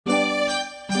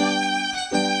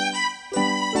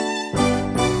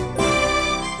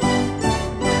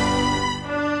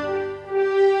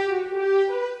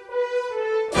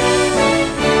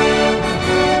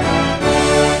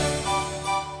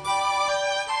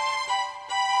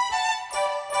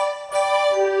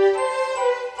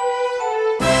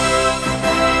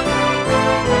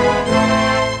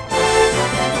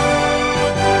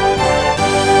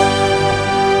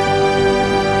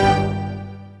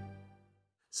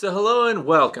So hello and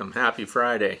welcome. Happy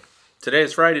Friday. Today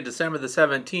is Friday, December the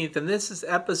 17th, and this is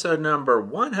episode number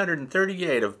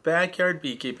 138 of Backyard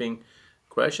Beekeeping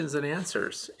Questions and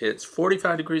Answers. It's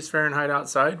 45 degrees Fahrenheit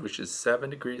outside, which is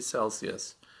 7 degrees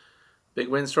Celsius. Big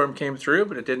windstorm came through,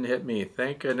 but it didn't hit me,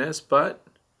 thank goodness. But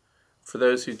for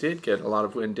those who did get a lot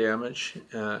of wind damage,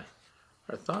 our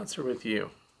thoughts are with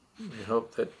you. We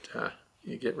hope that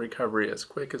you get recovery as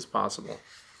quick as possible.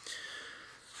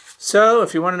 So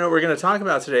if you want to know what we're going to talk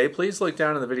about today, please look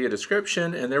down in the video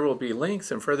description and there will be links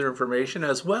and further information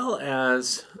as well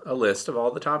as a list of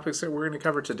all the topics that we're going to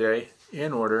cover today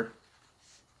in order.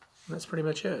 And that's pretty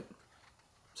much it.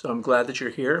 So I'm glad that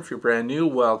you're here. If you're brand new,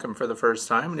 welcome for the first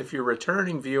time. And if you're a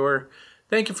returning viewer,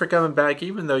 thank you for coming back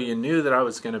even though you knew that I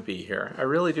was going to be here. I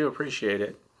really do appreciate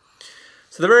it.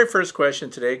 So the very first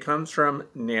question today comes from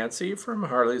Nancy from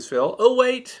Harleysville. Oh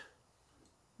wait,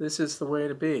 this is the way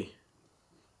to be.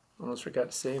 Almost forgot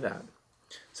to say that.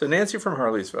 So Nancy from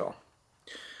Harleysville.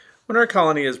 When our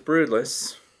colony is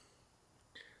broodless,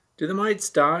 do the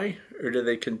mites die or do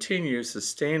they continue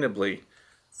sustainably,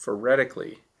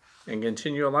 foretically, and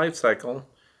continue a life cycle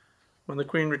when the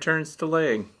queen returns to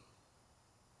laying?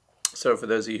 So for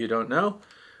those of you who don't know,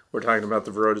 we're talking about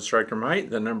the varroa destructor mite,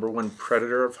 the #1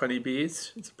 predator of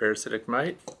honeybees. It's a parasitic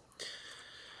mite.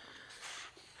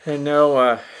 And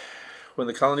no, when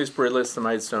the colony is broodless, the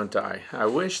mites don't die. I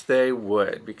wish they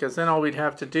would, because then all we'd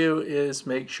have to do is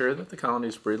make sure that the colony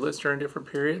is broodless during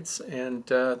different periods and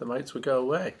the mites would go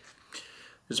away.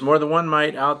 There's more than one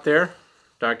mite out there.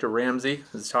 Dr. Ramsey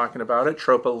is talking about it.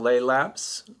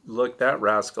 Tropolalaps. Look that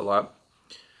rascal up.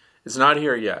 It's not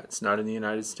here yet. It's not in the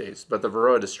United States. But the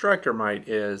varroa destructor mite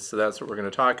is, so that's what we're going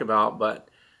to talk about. But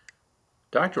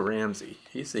Dr. Ramsey,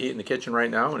 he's the heat in the kitchen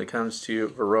right now when it comes to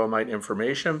varroa mite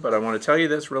information, but I want to tell you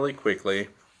this really quickly.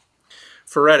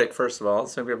 Phoretic, first of all,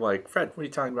 some people are like, Fred, what are you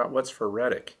talking about? What's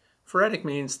phoretic? Phoretic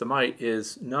means the mite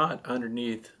is not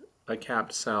underneath a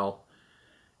capped cell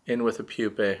in with a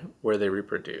pupae where they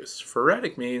reproduce.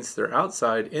 Phoretic means they're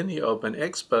outside in the open,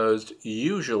 exposed,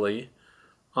 usually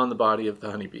on the body of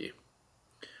the honeybee.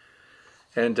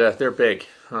 And they're big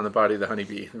on the body of the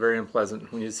honeybee. Very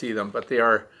unpleasant when you see them, but they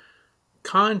are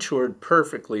contoured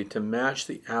perfectly to match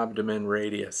the abdomen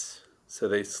radius. So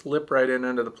they slip right in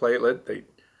under the platelet, they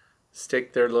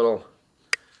stick their little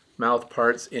mouth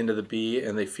parts into the bee,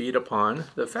 and they feed upon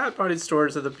the fat-bodied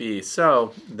stores of the bee.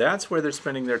 So that's where they're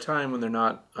spending their time when they're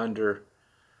not under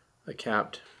a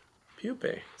capped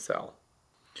pupae cell.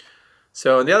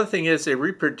 So and the other thing is they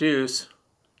reproduce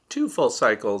 2 full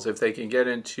cycles if they can get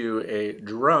into a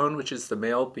drone, which is the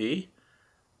male bee.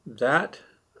 That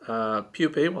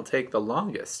pupae will take the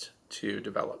longest to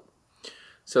develop.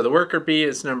 So the worker bee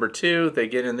is #2. They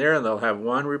get in there and they'll have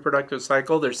 1 reproductive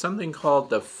cycle. There's something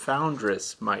called the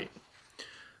foundress mite.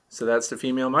 So that's the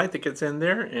female mite that gets in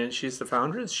there, and she's the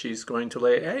foundress. She's going to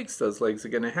lay eggs. Those eggs are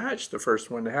going to hatch. The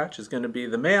first one to hatch is going to be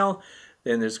the male.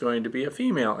 Then there's going to be a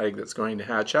female egg that's going to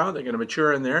hatch out. They're going to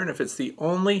mature in there, and if it's the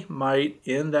only mite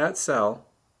in that cell,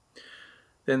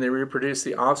 then they reproduce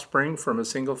the offspring from a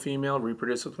single female,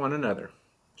 reproduce with one another.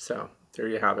 So there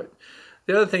you have it.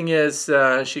 The other thing is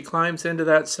she climbs into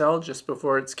that cell just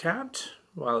before it's capped,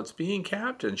 while it's being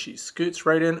capped, and she scoots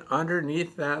right in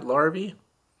underneath that larvae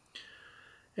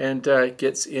and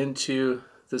gets into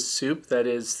the soup that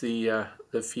is the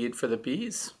feed for the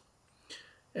bees.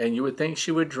 And you would think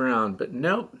she would drown, but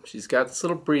nope. She's got this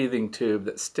little breathing tube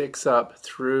that sticks up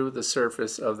through the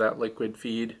surface of that liquid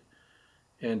feed,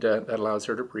 and that allows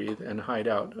her to breathe and hide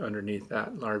out underneath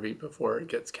that larvae before it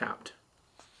gets capped.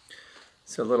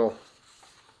 So a little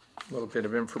bit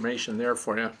of information there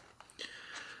for you.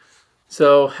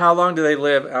 So how long do they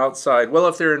live outside? Well,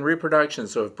 if they're in reproduction,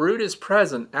 so if brood is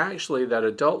present, actually that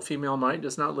adult female mite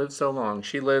does not live so long.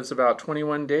 She lives about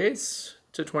 21 days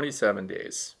to 27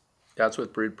 days. That's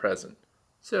with brood present.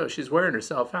 So she's wearing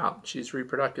herself out. She's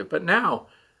reproductive. But now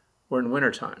we're in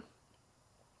wintertime.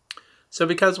 So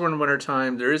because we're in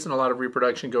wintertime, there isn't a lot of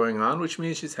reproduction going on, which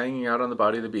means she's hanging out on the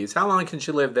body of the bees. How long can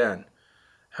she live then?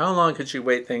 How long could she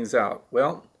wait things out?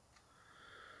 Well,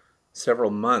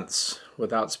 several months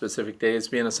without specific days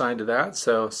being assigned to that.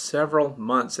 So several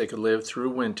months they could live through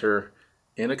winter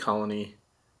in a colony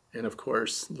and, of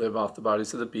course, live off the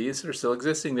bodies of the bees that are still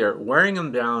existing there, wearing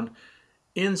them down,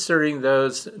 inserting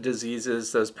those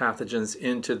diseases, those pathogens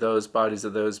into those bodies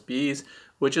of those bees,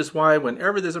 which is why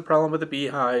whenever there's a problem with a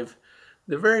beehive,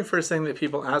 the very first thing that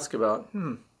people ask about,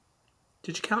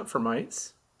 did you count for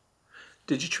mites?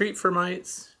 Did you treat for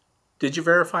mites? Did you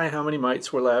verify how many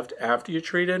mites were left after you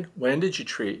treated? When did you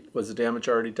treat? Was the damage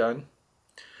already done?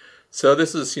 So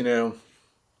this is,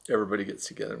 everybody gets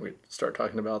together and we start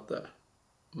talking about the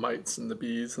mites and the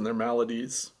bees and their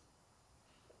maladies.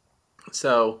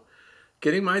 So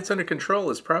getting mites under control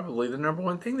is probably the number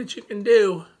one thing that you can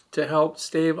do to help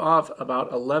stave off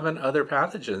about 11 other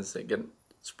pathogens that get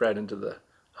spread into the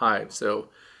hive. So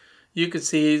you could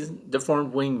see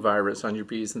deformed wing virus on your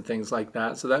bees and things like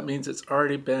that. So that means it's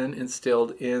already been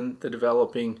instilled in the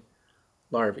developing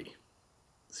larvae.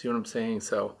 See what I'm saying?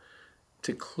 So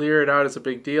to clear it out is a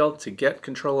big deal. To get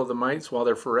control of the mites while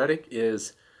they're phoretic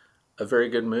is a very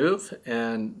good move.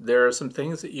 And there are some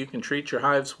things that you can treat your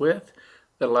hives with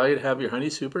that allow you to have your honey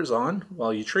supers on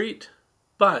while you treat.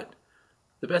 But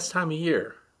the best time of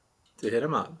year to hit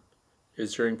them up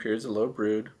is during periods of low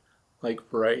brood, like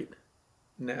right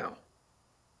now.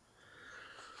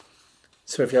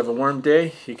 So if you have a warm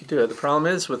day, you can do it. The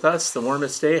problem is with us, the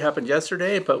warmest day happened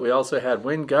yesterday, but we also had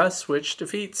wind gusts, which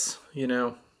defeats,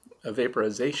 a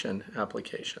vaporization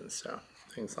application. So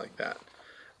things like that.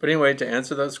 But anyway, to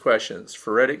answer those questions,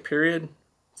 phoretic period,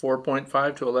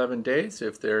 4.5 to 11 days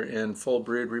if they're in full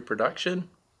brood reproduction.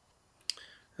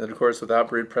 And of course, without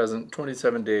brood present,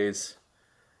 27 days,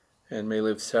 and may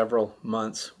live several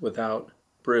months without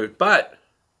brood. But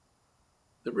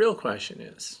the real question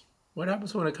is, what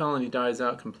happens when a colony dies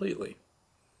out completely?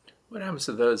 What happens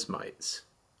to those mites?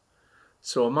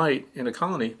 So a mite in a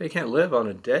colony, they can't live on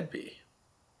a dead bee.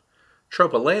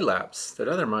 Tropolalaps, that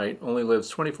other mite, only lives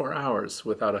 24 hours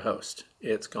without a host.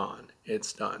 It's gone.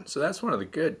 It's done. So that's one of the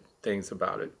good things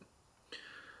about it.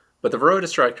 But the varroa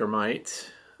destructor mite,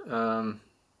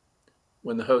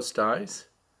 when the host dies,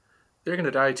 they're going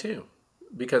to die too,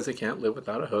 because they can't live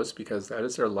without a host, because that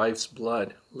is their life's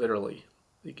blood, literally.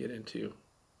 They get into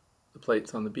the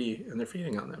plates on the bee and they're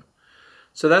feeding on them.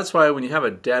 So that's why when you have a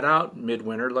dead out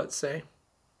midwinter, let's say,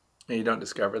 and you don't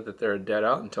discover that they're a dead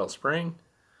out until spring,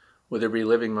 will there be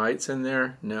living mites in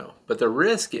there? No. But the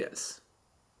risk is,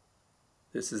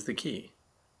 this is the key,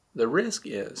 the risk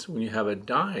is when you have a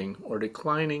dying or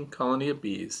declining colony of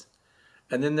bees,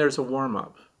 and then there's a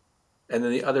warm-up, and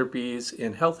then the other bees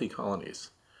in healthy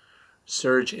colonies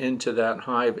surge into that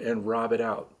hive and rob it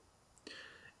out.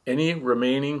 Any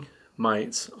remaining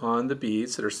mites on the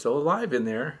bees that are still alive in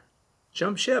there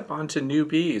jump ship onto new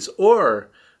bees, or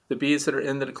the bees that are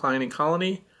in the declining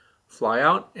colony fly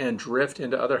out and drift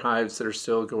into other hives that are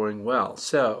still going well.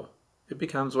 So it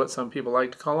becomes what some people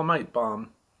like to call a mite bomb.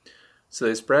 So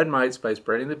they spread mites by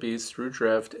spreading the bees through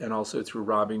drift and also through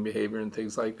robbing behavior and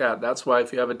things like that. That's why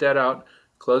if you have a dead out,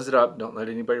 close it up. Don't let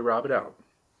anybody rob it out.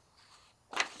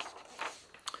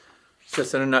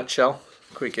 Just in a nutshell,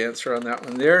 quick answer on that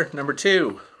one there. Number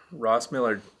 2, Ross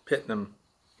Millard, Pittman,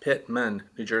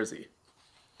 New Jersey.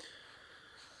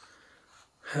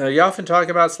 You often talk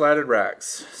about slatted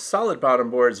racks, solid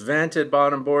bottom boards, vented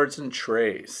bottom boards, and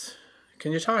trays.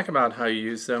 Can you talk about how you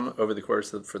use them over the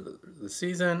course of the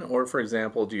season? Or, for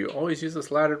example, do you always use a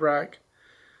slatted rack?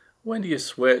 When do you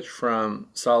switch from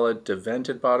solid to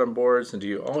vented bottom boards? And do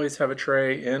you always have a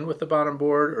tray in with the bottom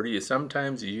board? Or do you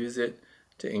sometimes use it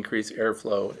to increase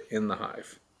airflow in the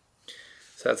hive?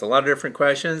 So that's a lot of different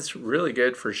questions. Really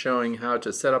good for showing how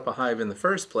to set up a hive in the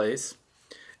first place.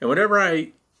 And whenever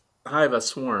I hive a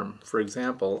swarm, for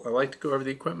example, I like to go over the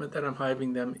equipment that I'm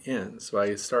hiving them in. So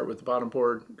I start with the bottom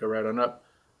board, go right on up,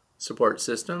 support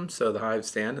system, so the hive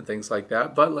stand and things like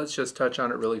that. But let's just touch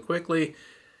on it really quickly.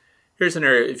 Here's an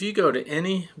area. If you go to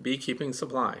any beekeeping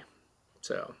supply,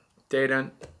 so Dadant,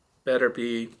 Better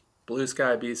Bee, Blue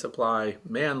Sky Bee Supply,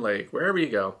 Man Lake, wherever you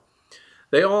go,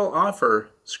 they all offer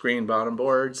screen bottom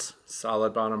boards,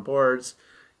 solid bottom boards,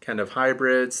 kind of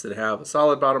hybrids that have a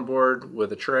solid bottom board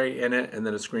with a tray in it and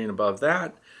then a screen above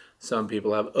that. Some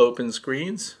people have open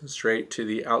screens straight to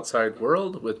the outside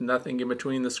world with nothing in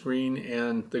between the screen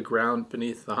and the ground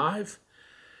beneath the hive.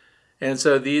 And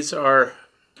so these are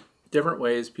different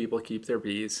ways people keep their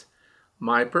bees.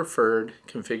 My preferred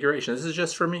configuration, this is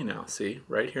just for me now, see,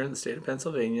 right here in the state of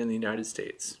Pennsylvania in the United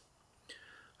States.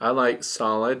 I like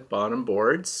solid bottom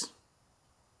boards,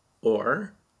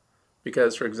 or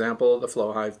because, for example, the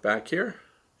flow hive back here,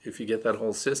 if you get that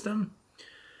whole system,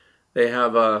 they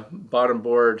have a bottom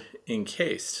board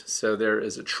encased. So there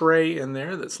is a tray in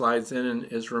there that slides in and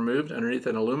is removed underneath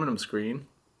an aluminum screen.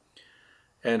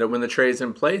 And when the tray is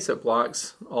in place, it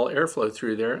blocks all airflow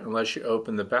through there unless you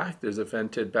open the back. There's a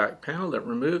vented back panel that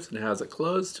removes and has a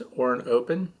closed or an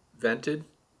open vented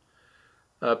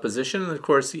position. And of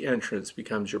course, the entrance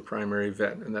becomes your primary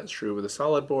vent. And that's true with a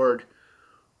solid board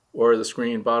or the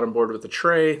screen bottom board with the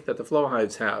tray that the flow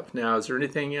hives have. Now, is there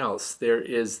anything else? There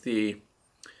is the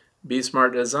Be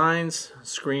Smart Designs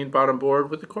screen bottom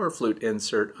board with the core flute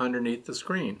insert underneath the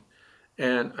screen.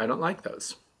 And I don't like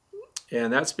those.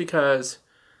 And that's because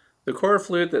the core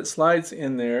flute that slides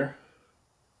in there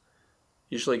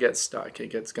usually gets stuck. It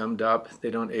gets gummed up.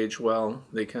 They don't age well.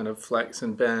 They kind of flex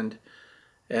and bend.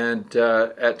 And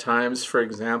at times, for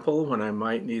example, when I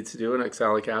might need to do an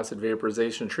oxalic acid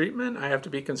vaporization treatment, I have to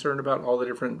be concerned about all the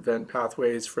different vent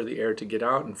pathways for the air to get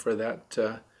out and for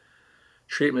that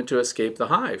treatment to escape the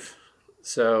hive.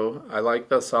 So I like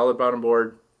the solid bottom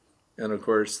board, and of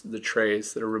course the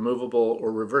trays that are removable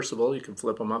or reversible. You can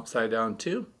flip them upside down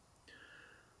too.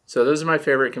 So those are my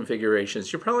favorite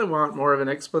configurations. You probably want more of an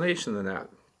explanation than that.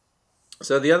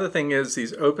 So the other thing is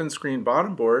these open screen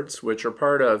bottom boards, which are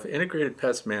part of integrated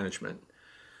pest management.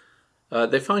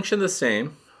 They function the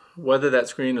same, whether that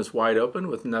screen is wide open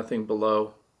with nothing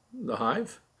below the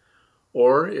hive,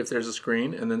 or if there's a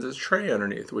screen and then there's a tray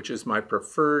underneath, which is my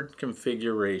preferred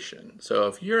configuration. So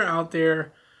if you're out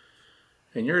there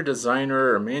and you're a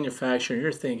designer or manufacturer,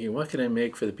 you're thinking, what can I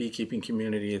make for the beekeeping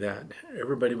community that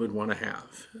everybody would want to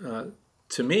have?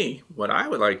 To me, what I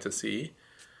would like to see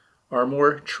are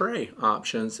more tray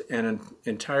options and an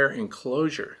entire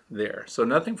enclosure there. So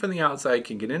nothing from the outside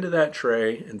can get into that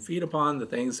tray and feed upon the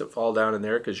things that fall down in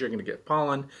there, because you're going to get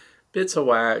pollen, bits of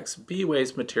wax, bee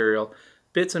waste material,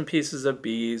 bits and pieces of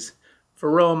bees,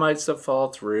 varroa mites that fall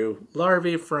through,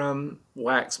 larvae from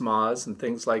wax moths and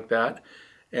things like that.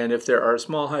 And if there are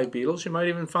small hive beetles, you might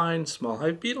even find small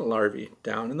hive beetle larvae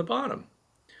down in the bottom.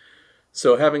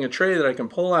 So having a tray that I can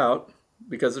pull out,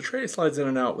 because the tray slides in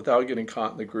and out without getting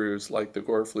caught in the grooves like the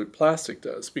core flute plastic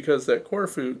does, because that core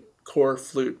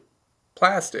flute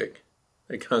plastic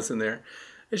that goes in there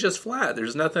is just flat.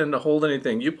 There's nothing to hold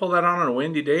anything. You pull that on a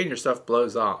windy day and your stuff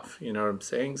blows off. You know what I'm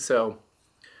saying? So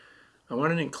I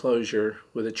want an enclosure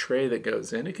with a tray that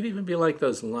goes in. It could even be like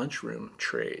those lunchroom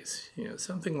trays, you know,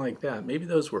 something like that. Maybe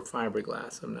those were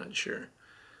fiberglass, I'm not sure.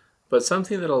 But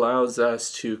something that allows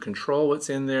us to control what's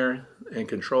in there and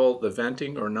control the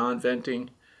venting or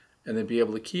non-venting, and then be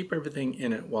able to keep everything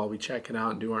in it while we check it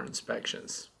out and do our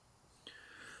inspections.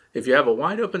 If you have a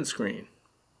wide open screen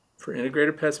for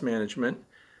integrated pest management,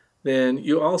 then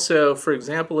you also, for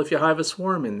example, if you have a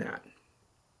swarm in that,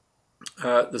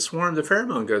 the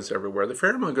pheromone goes everywhere. The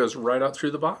pheromone goes right out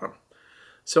through the bottom.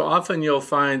 So often you'll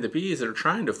find the bees that are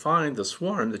trying to find the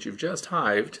swarm that you've just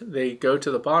hived, they go to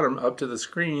the bottom up to the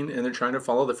screen and they're trying to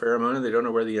follow the pheromone and they don't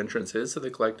know where the entrance is, so they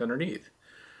collect underneath.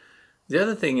 The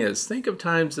other thing is, think of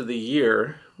times of the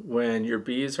year when your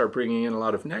bees are bringing in a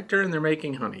lot of nectar and they're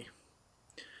making honey.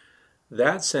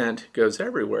 That scent goes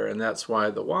everywhere, and that's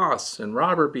why the wasps and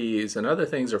robber bees and other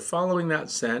things are following that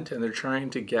scent and they're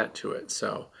trying to get to it.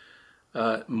 So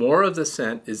more of the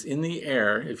scent is in the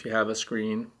air if you have a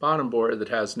screen bottom board that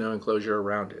has no enclosure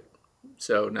around it.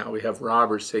 So now we have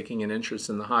robbers taking an interest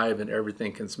in the hive and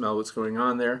everything can smell what's going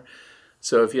on there.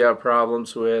 So if you have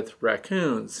problems with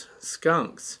raccoons,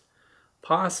 skunks,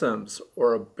 possums,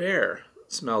 or a bear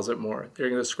smells it more, they're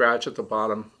going to scratch at the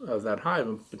bottom of that hive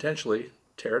and potentially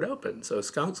tear it open. So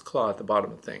skunks claw at the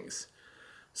bottom of things.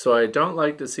 So I don't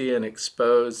like to see an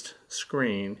exposed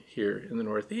screen here in the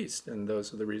Northeast, and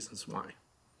those are the reasons why.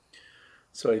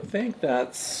 So I think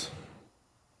that's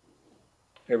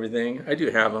everything. I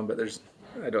do have them, but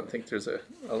I don't think there's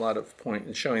a lot of point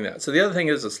in showing that. So the other thing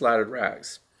is the slatted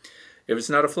racks. If it's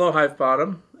not a flow hive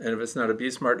bottom, and if it's not a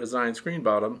BeeSmart design screen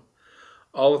bottom,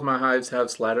 all of my hives have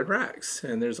slatted racks,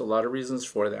 and there's a lot of reasons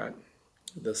for that.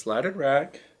 The slatted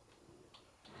rack,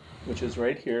 which is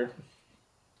right here,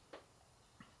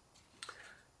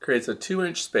 creates a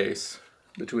 2-inch space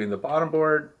between the bottom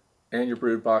board and your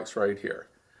brood box right here.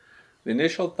 The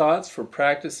initial thoughts for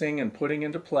practicing and putting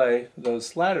into play those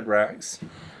slatted racks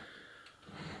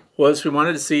was we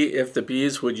wanted to see if the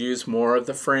bees would use more of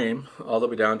the frame all the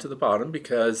way down to the bottom,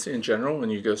 because in general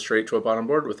when you go straight to a bottom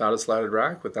board without a slatted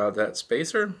rack, without that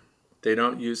spacer, they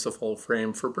don't use the full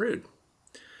frame for brood.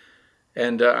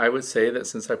 And I would say that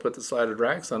since I put the slatted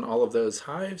racks on all of those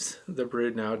hives, the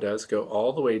brood now does go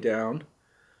all the way down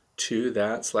to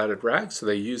that slatted rack, so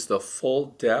they use the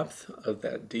full depth of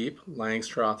that deep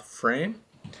Langstroth frame.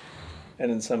 And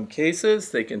in some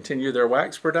cases they continue their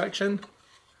wax production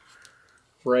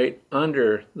right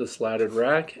under the slatted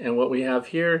rack, and what we have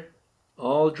here,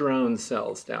 all drone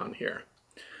cells down here.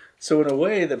 So in a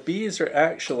way the bees are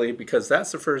actually, because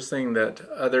that's the first thing that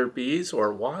other bees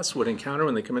or wasps would encounter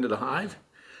when they come into the hive,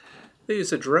 they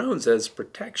use the drones as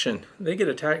protection. They get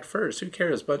attacked first. Who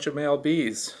cares? A bunch of male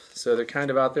bees. So they're kind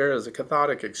of out there as a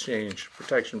cathodic exchange,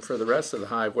 protection for the rest of the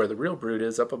hive where the real brood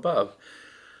is up above.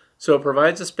 So it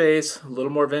provides a space, a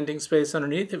little more venting space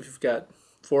underneath if you've got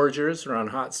foragers that are on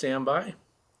hot standby.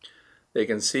 They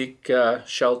can seek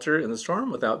shelter in the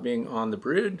storm without being on the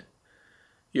brood.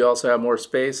 You also have more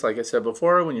space, like I said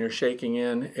before, when you're shaking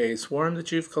in a swarm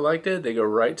that you've collected, they go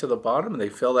right to the bottom and they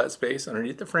fill that space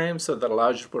underneath the frame, so that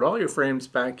allows you to put all your frames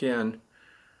back in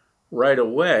right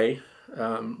away,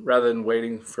 rather than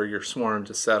waiting for your swarm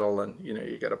to settle and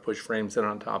you got to push frames in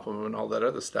on top of them and all that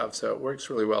other stuff. So it works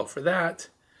really well for that.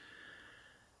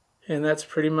 And that's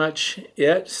pretty much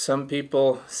it. Some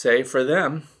people say for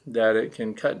them that it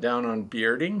can cut down on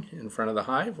bearding in front of the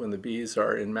hive when the bees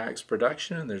are in max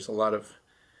production and there's a lot of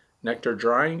nectar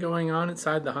drying going on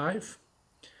inside the hive.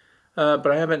 But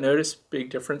I haven't noticed big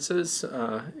differences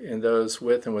in those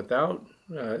with and without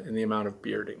in the amount of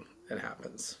bearding that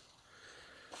happens.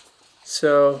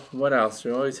 So what else?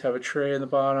 We always have a tray in the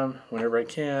bottom whenever I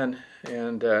can,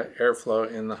 and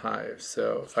airflow in the hive.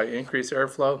 So if I increase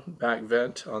airflow, back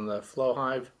vent on the flow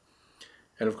hive,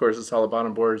 and of course it's all the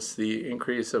bottom boards, the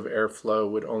increase of airflow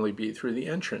would only be through the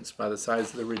entrance by the size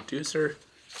of the reducer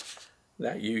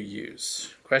that you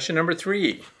use. Question number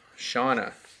 3,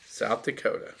 Shauna, South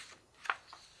Dakota.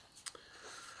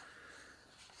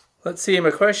 Let's see,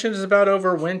 my question is about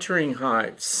overwintering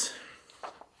hives.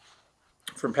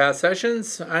 From past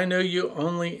sessions, I know you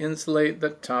only insulate the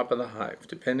top of the hive.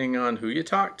 Depending on who you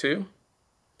talk to,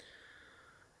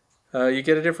 you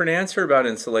get a different answer about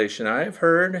insulation. I've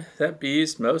heard that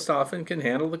bees most often can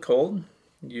handle the cold.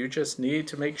 You just need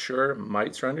to make sure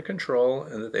mites are under control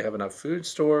and that they have enough food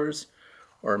stores,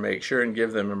 or make sure and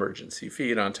give them emergency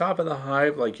feed on top of the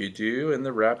hive like you do in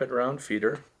the rapid round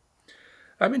feeder.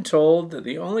 I've been told that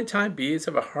the only time bees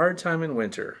have a hard time in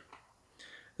winter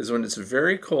is when it's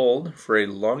very cold for a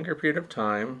longer period of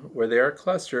time, where they are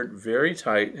clustered very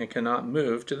tight and cannot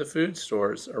move to the food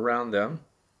stores around them,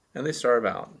 and they starve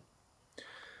out.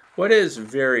 What is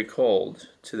very cold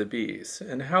to the bees,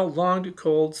 and how long do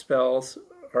cold spells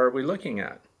are we looking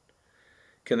at?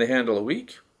 Can they handle a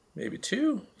week, maybe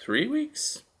 2, 3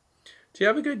 weeks? Do you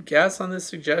have a good guess on this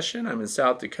suggestion? I'm in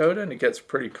South Dakota, and it gets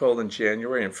pretty cold in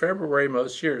January and February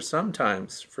most years,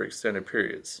 sometimes for extended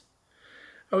periods.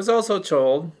 I was also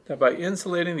told that by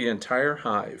insulating the entire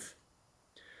hive,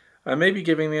 I may be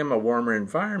giving them a warmer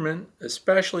environment,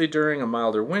 especially during a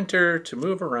milder winter, to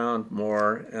move around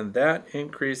more, and that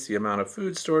increase the amount of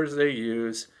food stores they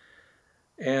use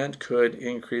and could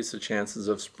increase the chances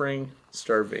of spring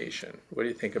starvation. What do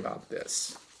you think about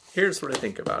this? Here's what I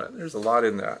think about it. There's a lot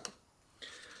in that.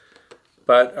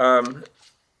 But, and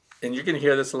you're going to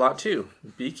hear this a lot too,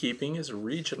 beekeeping is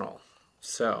regional.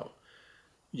 So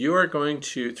you are going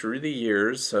to, through the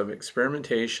years of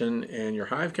experimentation and your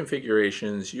hive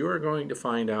configurations, you are going to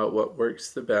find out what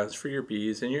works the best for your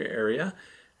bees in your area,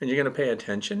 and you're going to pay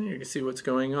attention, you're going to see what's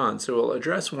going on. So we'll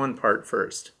address one part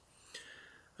first.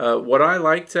 What I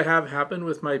like to have happen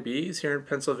with my bees here in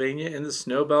Pennsylvania in the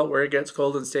snow belt where it gets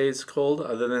cold and stays cold,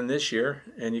 other than this year,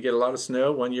 and you get a lot of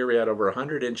snow. One year we had over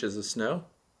 100 inches of snow.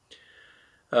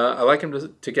 I like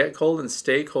them to get cold and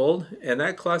stay cold, and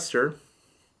that cluster,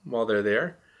 while they're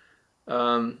there,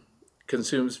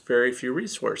 consumes very few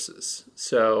resources.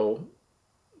 So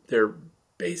they're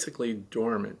basically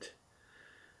dormant.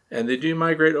 And they do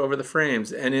migrate over the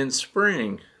frames. And in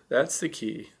spring, that's the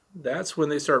key. That's when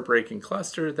they start breaking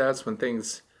cluster. That's when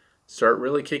things start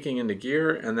really kicking into gear.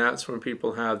 And that's when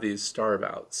people have these starve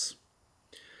outs.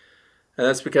 And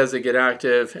that's because they get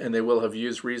active and they will have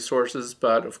used resources.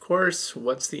 But of course,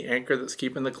 what's the anchor that's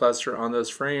keeping the cluster on those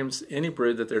frames? Any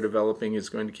brood that they're developing is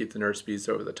going to keep the nurse bees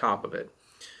over the top of it.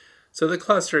 So the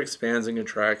cluster expands and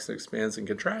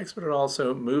contracts, but it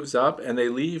also moves up, and they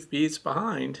leave bees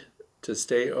behind to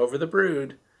stay over the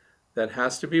brood that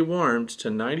has to be warmed to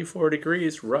 94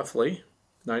 degrees roughly.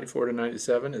 94 to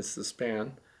 97 is the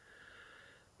span.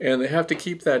 And they have to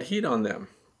keep that heat on them.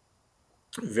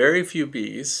 Very few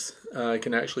bees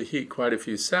can actually heat quite a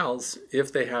few cells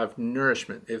if they have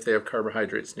nourishment, if they have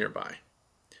carbohydrates nearby.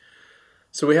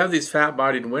 So we have these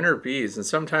fat-bodied winter bees, and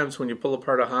sometimes when you pull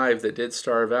apart a hive that did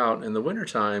starve out in the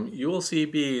wintertime, you will see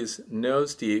bees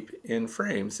nose deep in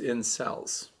frames, in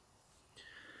cells.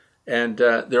 And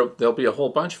there'll be a whole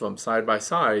bunch of them side by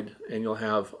side, and you'll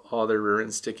have all their rear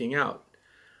ends sticking out.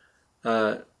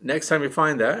 Next time you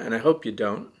find that, and I hope you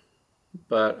don't,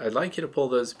 but I'd like you to pull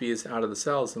those bees out of the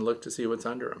cells and look to see what's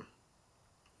under them.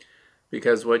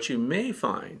 Because what you may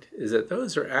find is that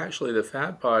those are actually the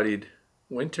fat-bodied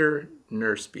winter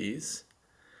nurse bees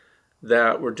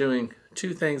that were doing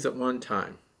two things at one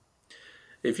time.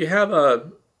 If you have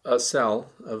a cell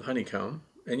of honeycomb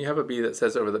and you have a bee that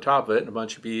sits over the top of it, and a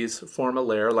bunch of bees form a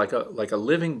layer like a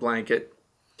living blanket,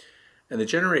 and they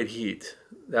generate heat,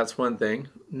 that's one thing.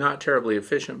 Not terribly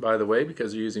efficient, by the way,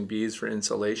 because you're using bees for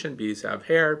insulation. Bees have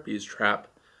hair. Bees trap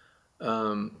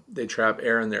They trap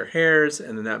air in their hairs,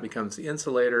 and then that becomes the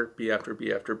insulator, bee after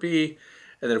bee after bee.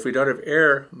 And then if we don't have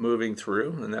air moving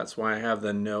through, and that's why I have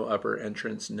the no upper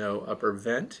entrance, no upper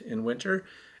vent in winter,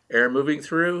 air moving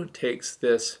through takes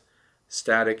this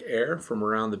static air from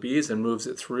around the bees and moves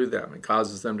it through them. It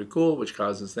causes them to cool, which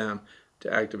causes them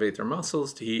to activate their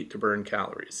muscles, to heat, to burn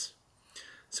calories.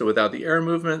 So without the air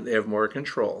movement, they have more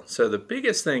control. So the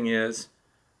biggest thing is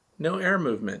no air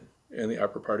movement in the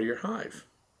upper part of your hive.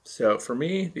 So for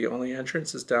me, the only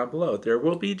entrance is down below. There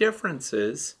will be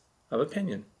differences of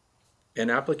opinion in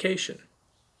application.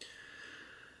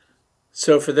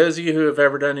 So for those of you who have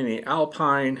ever done any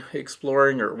alpine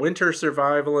exploring or winter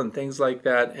survival and things like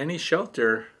that, any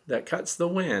shelter that cuts the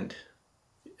wind,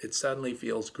 it suddenly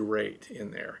feels great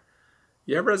in there.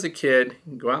 You ever as a kid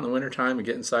go out in the wintertime and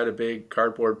get inside a big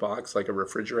cardboard box like a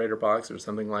refrigerator box or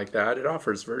something like that? It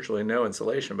offers virtually no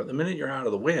insulation, but the minute you're out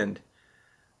of the wind,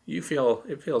 it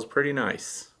feels pretty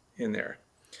nice in there.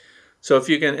 So if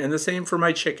you can, and the same for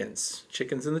my chickens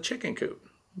in the chicken coop.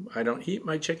 I don't heat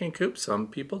my chicken coop. Some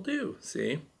people do,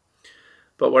 see?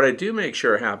 But what I do make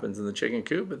sure happens in the chicken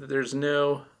coop is that there's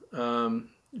no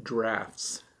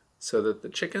drafts, so that the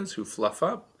chickens who fluff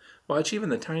up, watch even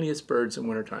the tiniest birds in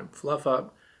wintertime, fluff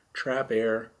up, trap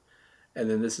air, and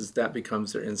then that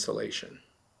becomes their insulation.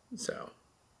 So,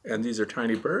 and these are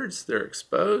tiny birds, they're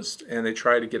exposed, and they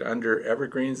try to get under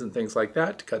evergreens and things like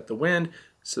that to cut the wind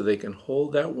so they can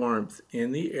hold that warmth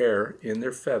in the air in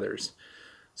their feathers.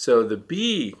 So the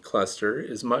bee cluster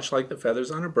is much like the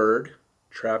feathers on a bird,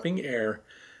 trapping air,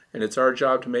 and it's our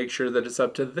job to make sure that it's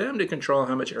up to them to control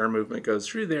how much air movement goes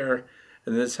through there,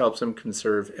 and this helps them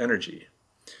conserve energy.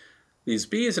 These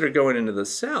bees that are going into the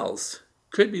cells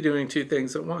could be doing two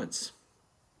things at once.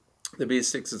 The bee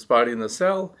sticks its body in the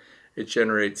cell, it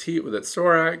generates heat with its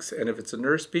thorax, and if it's a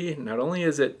nurse bee, not only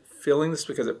is it filling this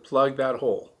because it plugged that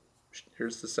hole,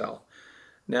 here's the cell.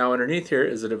 Now underneath here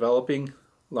is a developing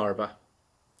larva.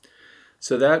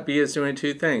 So that bee is doing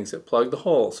two things. It plugged the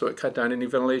hole, so it cut down any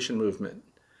ventilation movement.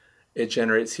 It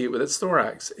generates heat with its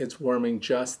thorax. It's warming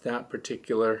just that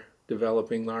particular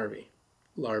developing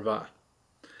larva.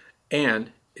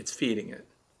 And it's feeding it.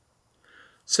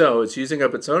 So it's using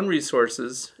up its own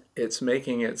resources. It's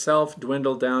making itself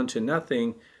dwindle down to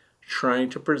nothing, trying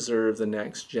to preserve the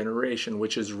next generation,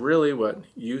 which is really what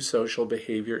eusocial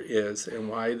behavior is and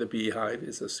why the beehive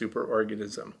is a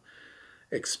superorganism.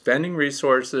 Expending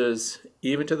resources,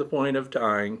 even to the point of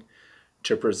dying,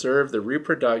 to preserve the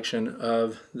reproduction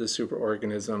of the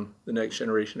superorganism, the next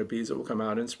generation of bees that will come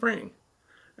out in spring.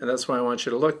 And that's why I want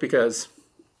you to look, because,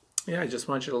 yeah, I just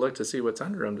want you to look to see what's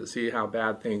under them, to see how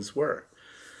bad things were.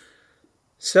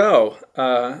 So,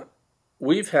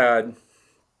 we've had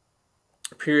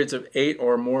periods of 8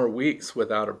 or more weeks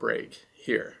without a break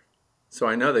here. So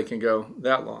I know they can go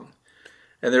that long.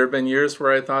 And there have been years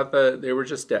where I thought that they were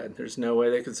just dead. There's no way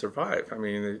they could survive. I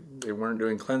mean, they weren't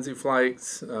doing cleansing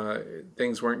flights.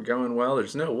 Things weren't going well.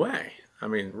 There's no way. I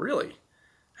mean, really,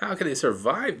 how could they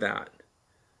survive that?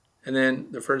 And then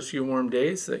the first few warm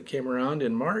days that came around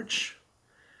in March,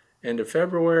 end of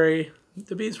February,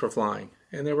 the bees were flying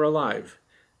and they were alive.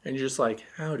 And you're just like,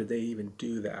 how did they even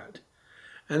do that?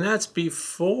 And that's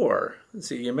before,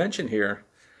 see, you mentioned here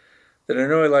that I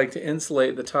know I like to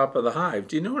insulate the top of the hive.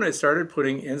 Do you know when I started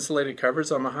putting insulated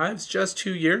covers on my hives? Just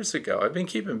 2 years ago. I've been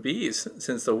keeping bees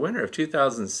since the winter of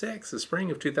 2006, the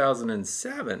spring of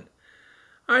 2007.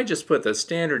 I just put the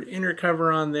standard inner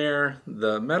cover on there,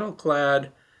 the metal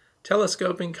clad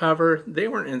telescoping cover. They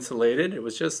weren't insulated. It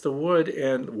was just the wood,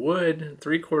 and wood,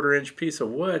 3/4 inch piece of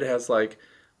wood has like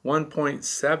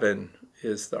 1.7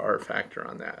 is the R factor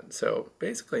on that. So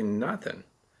basically nothing.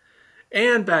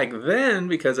 And back then,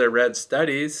 because I read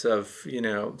studies of,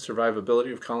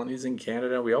 survivability of colonies in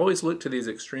Canada, we always looked to these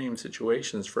extreme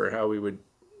situations for how we would,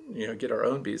 get our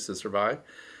own bees to survive.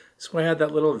 So I had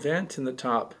that little vent in the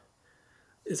top.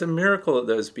 It's a miracle that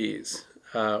those bees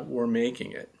were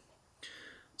making it.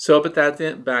 So, but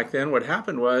back then, what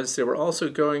happened was they were also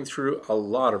going through a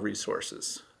lot of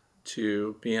resources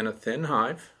to be in a thin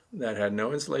hive that had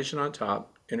no insulation on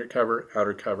top, inner cover,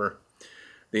 outer cover.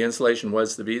 The insulation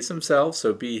was the bees themselves,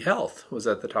 so bee health was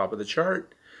at the top of the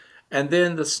chart. And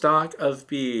then the stock of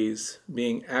bees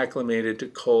being acclimated to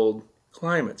cold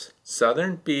climates.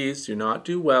 Southern bees do not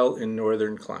do well in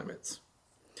northern climates.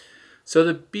 So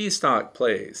the bee stock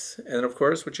plays. And of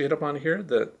course, what you hit up on here,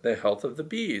 the health of the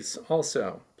bees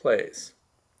also plays.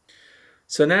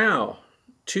 So now,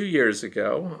 2 years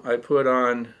ago,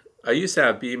 I used to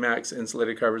have Bee-Max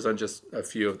insulated covers on just a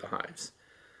few of the hives.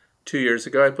 2 years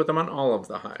ago, I put them on all of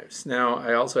the hives. Now,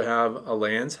 I also have a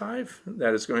Lyson hive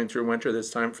that is going through winter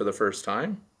this time for the first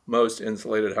time. most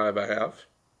insulated hive I have.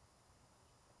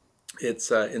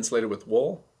 It's insulated with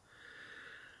wool.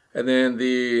 And then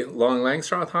the long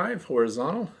Langstroth hive,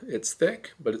 horizontal. It's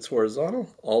thick, but it's horizontal.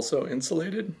 Also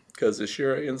insulated, because this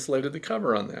year I insulated the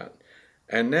cover on that.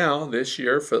 And now, this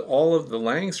year, for all of the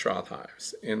Langstroth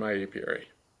hives in my apiary,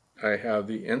 I have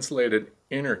the insulated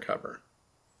inner cover.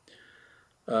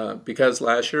 Because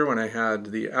last year when I had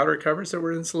the outer covers that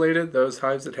were insulated, those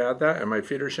hives that had that, and my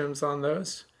feeder shims on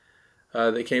those,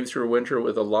 they came through winter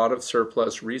with a lot of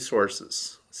surplus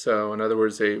resources. So in other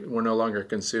words, they were no longer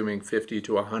consuming 50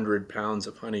 to 100 pounds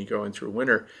of honey going through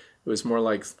winter. It was more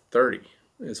like 30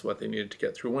 is what they needed to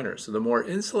get through winter. So the more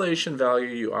insulation value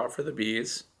you offer the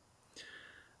bees,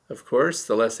 of course,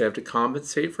 the less they have to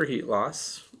compensate for heat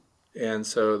loss. And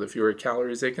so the fewer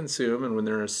calories they consume, and when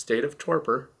they're in a state of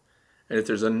torpor, and if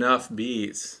there's enough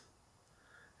bees,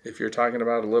 if you're talking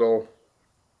about a little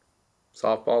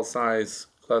softball size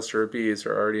cluster of bees,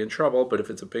 are already in trouble, but if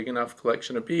it's a big enough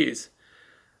collection of bees,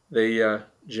 they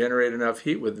generate enough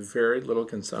heat with very little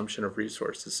consumption of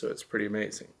resources, so it's pretty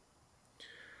amazing.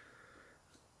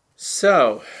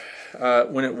 So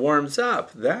when it warms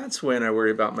up, that's when I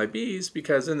worry about my bees,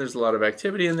 because then there's a lot of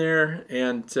activity in there,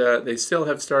 and they still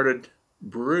have started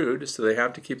brood, so they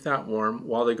have to keep that warm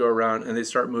while they go around and they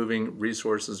start moving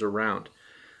resources around.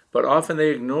 But often they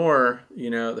ignore,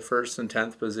 the first and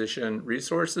 10th position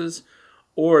resources,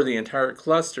 or the entire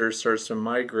cluster starts to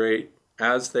migrate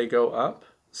as they go up.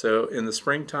 So in the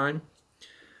springtime,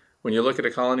 when you look at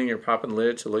a colony, you're popping the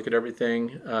lid to look at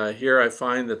everything. Here I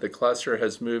find that the cluster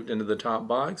has moved into the top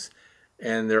box,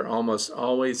 and they're almost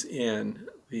always in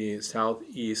the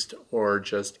southeast or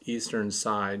just eastern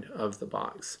side of the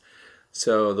box.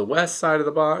 So the west side of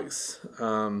the box,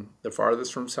 the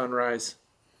farthest from sunrise,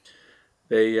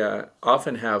 they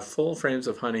often have full frames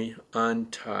of honey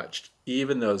untouched,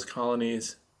 even those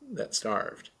colonies that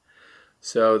starved.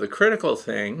 So the critical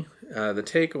thing, the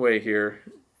takeaway here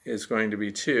is going to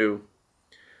be to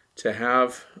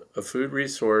have a food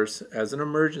resource as an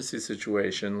emergency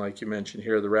situation, like you mentioned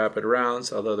here, the rapid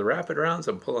rounds. Although the rapid rounds,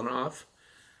 I'm pulling off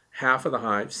half of the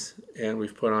hives, and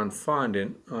we've put on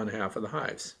fondant on half of the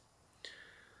hives.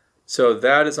 So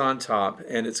that is on top,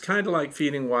 and it's kind of like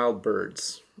feeding wild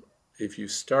birds. If you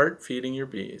start feeding your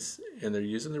bees and they're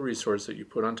using the resource that you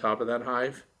put on top of that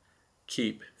hive,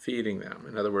 keep feeding them.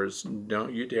 In other words,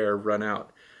 don't you dare run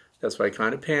out. That's why I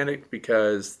kind of panicked,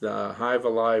 because the Hive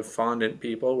Alive fondant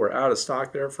people were out of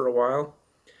stock there for a while,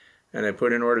 and I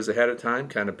put in orders ahead of time,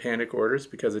 kind of panic orders,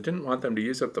 because I didn't want them to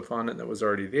use up the fondant that was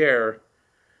already there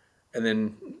and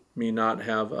then me not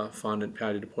have a fondant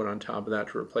patty to put on top of that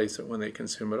to replace it when they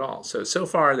consume it all. So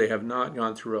far they have not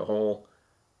gone through a whole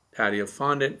patty of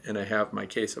fondant, and I have my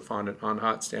case of fondant on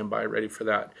hot standby ready for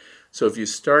that. So if you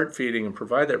start feeding and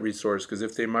provide that resource, because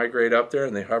if they migrate up there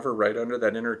and they hover right under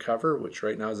that inner cover, which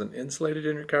right now is an insulated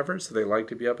inner cover, so they like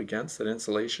to be up against that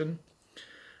insulation.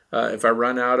 If I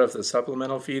run out of the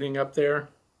supplemental feeding up there,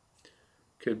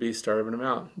 could be starving them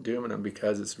out, dooming them,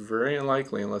 because it's very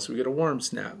unlikely, unless we get a warm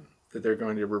snap, that they're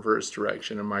going to reverse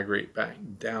direction and migrate back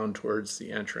down towards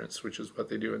the entrance, which is what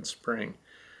they do in spring.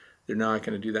 They're not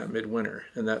going to do that midwinter,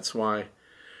 and that's why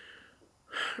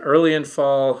early in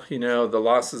fall, the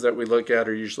losses that we look at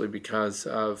are usually because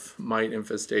of mite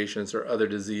infestations or other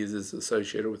diseases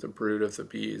associated with the brood of the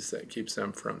bees that keeps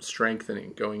them from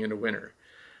strengthening going into winter.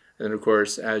 And of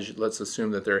course, let's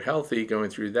assume that they're healthy going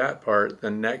through that part,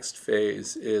 the next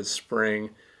phase is spring,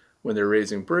 when they're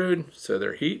raising brood, so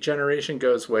their heat generation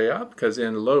goes way up, because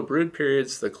in low brood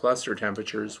periods, the cluster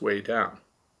temperature is way down.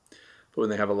 But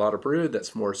when they have a lot of brood,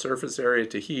 that's more surface area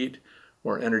to heat,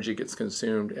 more energy gets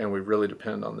consumed, and we really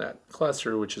depend on that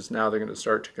cluster, which is now they're going to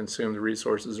start to consume the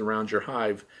resources around your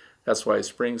hive. That's why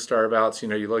spring starve outs,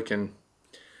 you look in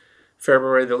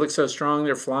February, they look so strong,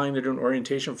 they're flying, they're doing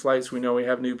orientation flights, we know we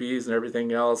have new bees and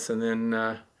everything else, and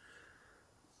then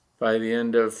by the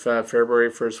end of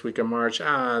February, first week of March,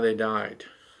 they died.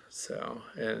 So,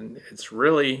 and it's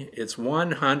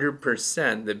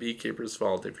 100% the beekeeper's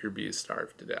fault if your bees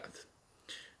starve to death.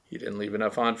 You didn't leave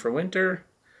enough on for winter,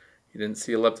 you didn't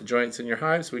seal up the joints in your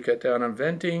hives, we cut down on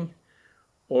venting,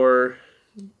 or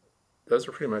those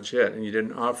are pretty much it, and you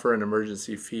didn't offer an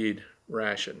emergency feed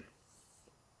ration.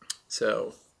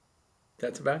 So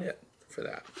that's about it for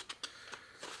that.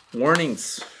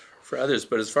 Warnings for others,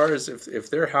 but as far as if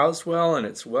they're housed well and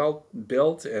it's well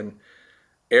built and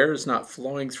air is not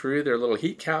flowing through their little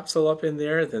heat capsule up in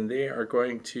there, then they are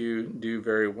going to do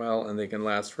very well, and they can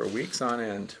last for weeks on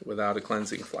end without a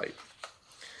cleansing flight.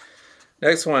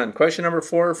 Next one, question number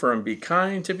 4 from Be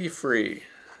Kind to Be Free.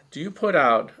 Do you put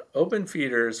out open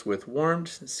feeders with warmed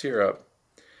syrup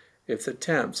if the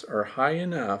temps are high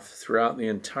enough throughout the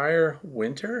entire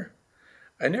winter,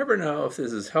 I never know if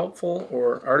this is helpful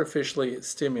or artificially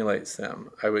stimulates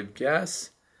them. I would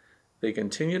guess they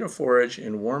continue to forage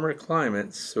in warmer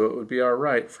climates, so it would be all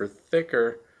right for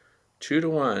thicker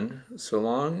 2-to-1, so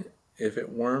long if it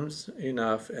warms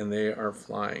enough and they are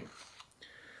flying.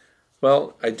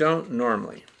 Well, I don't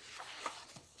normally,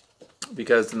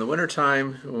 because in the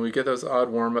wintertime, when we get those odd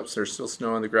warm-ups, there's still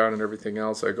snow on the ground and everything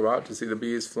else, I go out to see the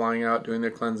bees flying out, doing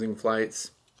their cleansing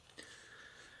flights.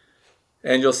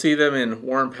 And you'll see them in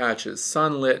warm patches,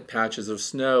 sunlit patches of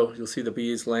snow. You'll see the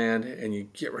bees land, and you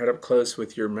get right up close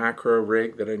with your macro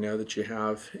rig that I know that you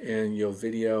have, and you'll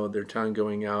video their tongue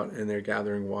going out and they're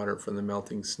gathering water from the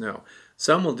melting snow.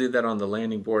 Some will do that on the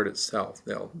landing board itself.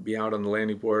 They'll be out on the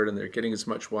landing board and they're getting as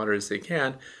much water as they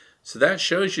can. So that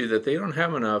shows you that they don't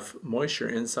have enough moisture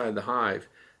inside the hive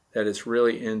that it's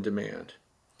really in demand.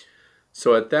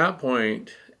 So at that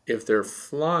point, if they're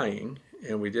flying,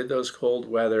 and we did those cold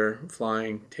weather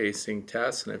flying tasting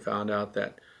tests, and I found out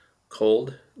that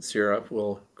cold syrup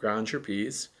will ground your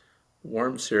bees.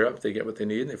 Warm syrup, they get what they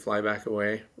need and they fly back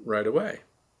away right away.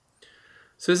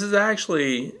 So this is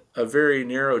actually a very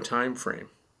narrow time frame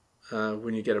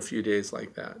when you get a few days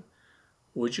like that.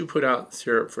 Would you put out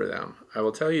syrup for them? I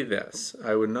will tell you this,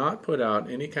 I would not put out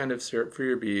any kind of syrup for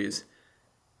your bees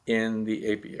in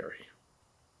the apiary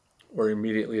or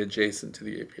immediately adjacent to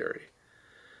the apiary.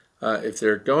 If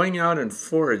they're going out and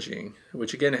foraging,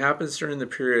 which again happens during the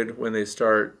period when they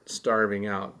start starving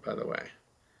out, by the way.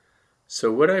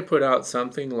 So would I put out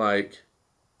something like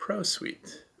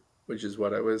ProSweet, which is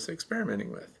what I was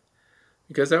experimenting with?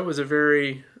 Because that was a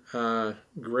very that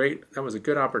was a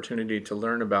good opportunity to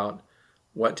learn about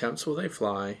what temps will they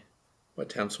fly, what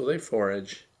temps will they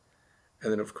forage,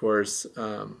 and then of course,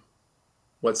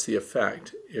 what's the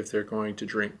effect if they're going to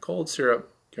drink cold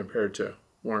syrup compared to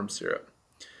warm syrup.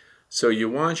 So you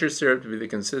want your syrup to be the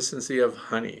consistency of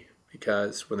honey,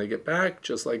 because when they get back,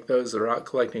 just like those that are out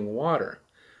collecting water.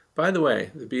 By the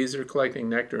way, the bees that are collecting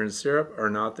nectar and syrup are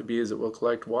not the bees that will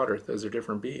collect water. Those are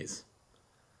different bees.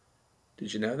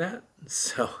 Did you know that?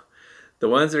 So the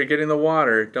ones that are getting the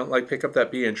water don't pick up that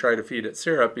bee and try to feed it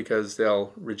syrup, because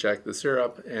they'll reject the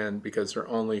syrup and because they're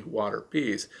only water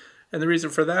bees. And the reason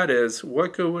for that is,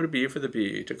 what good would it be for the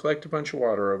bee to collect a bunch of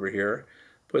water over here,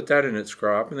 put that in its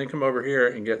crop, and then come over here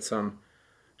and get some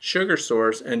sugar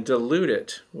source and dilute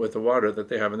it with the water that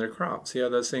they have in their crop? See how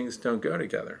those things don't go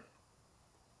together?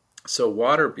 So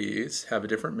water bees have a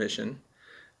different mission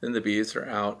than the bees that are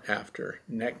out after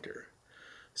nectar.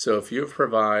 So if you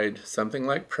provide something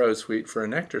like ProSweet for a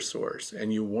nectar source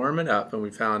and you warm it up, and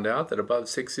we found out that above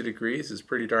 60 degrees is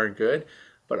pretty darn good,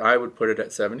 but I would put it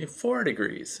at 74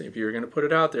 degrees if you're going to put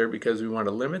it out there, because we want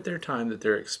to limit their time that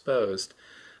they're exposed.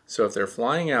 So if they're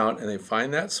flying out and they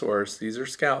find that source, these are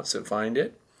scouts that find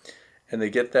it, and they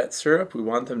get that syrup, we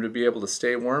want them to be able to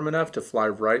stay warm enough to fly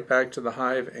right back to the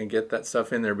hive and get that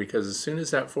stuff in there, because as soon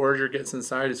as that forager gets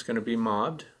inside, it's going to be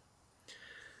mobbed,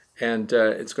 and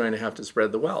it's going to have to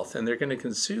spread the wealth, and they're going to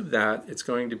consume that. It's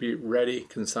going to be ready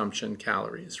consumption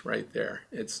calories right there.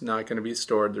 It's not going to be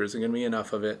stored. There isn't going to be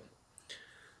enough of it.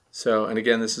 So, and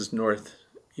again, this is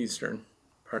northeastern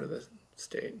part of the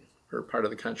state, or part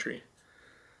of the country.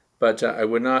 But I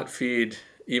would not feed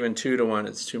even 2-to-1.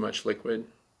 It's too much liquid,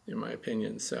 in my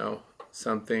opinion. So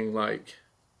something like,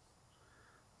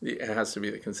 it has to be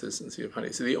the consistency of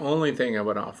honey. So the only thing I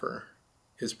would offer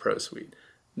is ProSweet.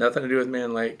 Nothing to do with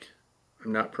Man Lake.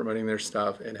 I'm not promoting their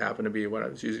stuff. It happened to be what I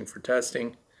was using for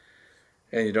testing.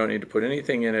 And you don't need to put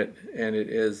anything in it. And it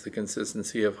is the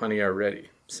consistency of honey already.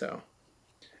 So,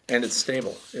 and it's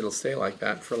stable. It'll stay like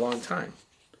that for a long time.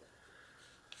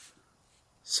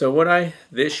 So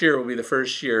this year will be the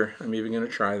first year I'm even going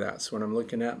to try that. So when I'm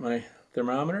looking at my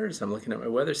thermometers, I'm looking at my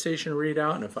weather station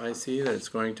readout, and if I see that it's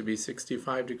going to be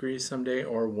 65 degrees someday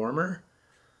or warmer,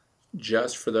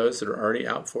 just for those that are already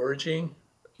out foraging,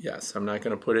 yes, I'm not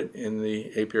going to put it in the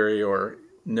apiary, or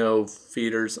no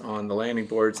feeders on the landing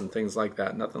boards and things like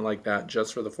that. Nothing like that,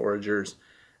 just for the foragers,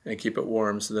 and keep it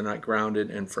warm so they're not grounded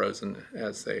and frozen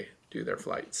as they do their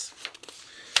flights.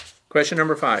 Question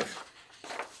number 5.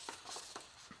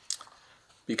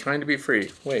 Be kind to be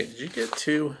free. Wait, did you get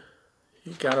 2?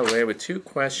 You got away with 2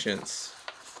 questions.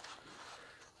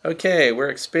 Okay, we're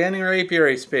expanding our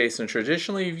apiary space, and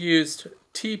traditionally you've used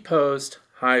T-post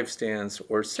hive stands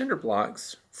or cinder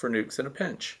blocks for nukes in a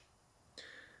pinch.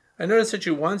 I noticed that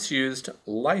you once used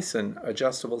Lyson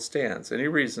adjustable stands. Any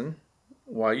reason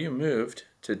why you moved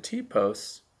to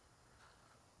T-posts,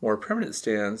 more permanent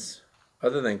stands,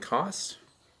 other than cost?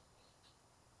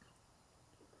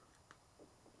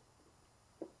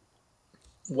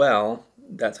 Well,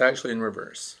 that's actually in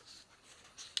reverse.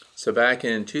 So back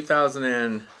in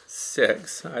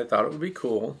 2006, I thought it would be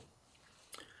cool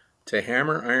to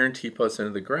hammer iron T-posts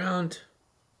into the ground,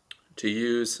 to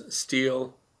use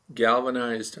steel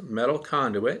galvanized metal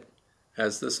conduit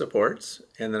as the supports,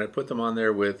 and then I put them on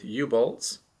there with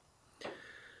U-bolts.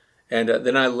 And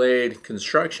then I laid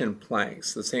construction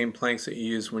planks, the same planks that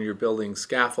you use when you're building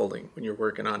scaffolding, when you're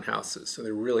working on houses. So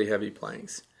they're really heavy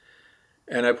planks.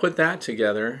 And I put that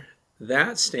together.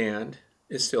 That stand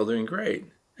is still doing great,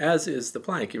 as is the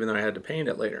plank, even though I had to paint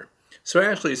it later. So I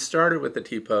actually started with the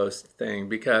T-post thing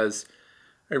because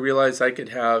I realized I could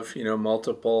have,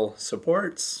 multiple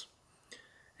supports,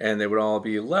 and they would all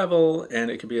be level,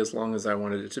 and it could be as long as I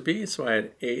wanted it to be. So I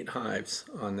had 8 hives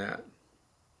on that.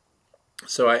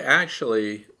 So I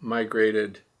actually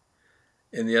migrated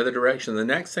in the other direction. The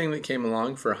next thing that came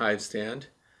along for a hive stand,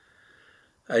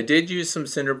 I did use some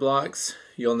cinder blocks.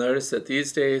 You'll notice that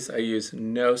these days I use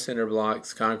no cinder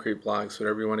blocks, concrete blocks,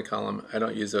 whatever you want to call them. I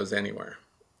don't use those anywhere.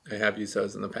 I have used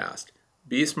those in the past.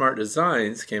 Be Smart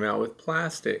Designs came out with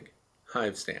plastic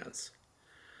hive stands.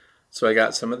 So I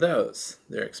got some of those.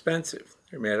 They're expensive.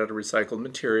 They're made out of recycled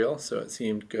material, so it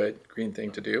seemed good, green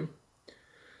thing to do.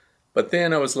 But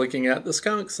then I was looking at the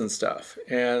skunks and stuff,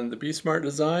 and the Be Smart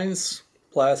Designs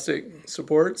plastic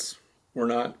supports were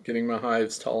not getting my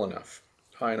hives tall enough,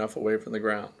 high enough away from the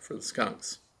ground for the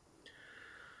skunks.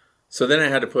 So then I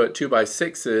had to put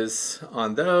 2x6s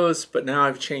on those, but now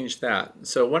I've changed that.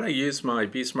 So what I use my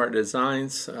Be Smart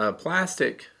Designs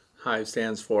plastic hive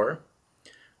stands for,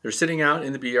 they're sitting out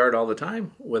in the bee yard all the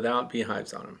time without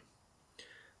beehives on them.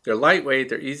 They're lightweight,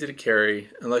 they're easy to carry.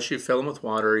 Unless you fill them with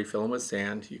water, you fill them with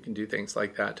sand, you can do things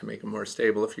like that to make them more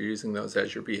stable if you're using those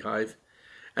as your beehive.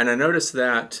 And I noticed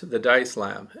that the Dice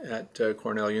Lab at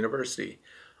Cornell University,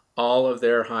 all of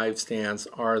their hive stands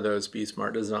are those Be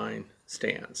Smart Design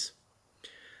stands.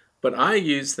 But I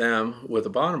use them with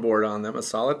a bottom board on them, a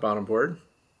solid bottom board,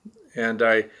 and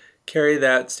I carry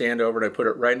that stand over and I put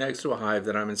it right next to a hive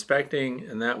that I'm inspecting,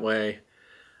 and that way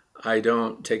I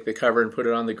don't take the cover and put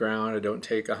it on the ground. I don't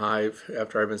take a hive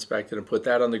after I've inspected and put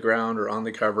that on the ground or on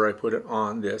the cover. I put it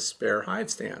on this spare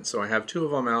hive stand. So I have 2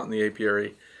 of them out in the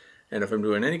apiary, and if I'm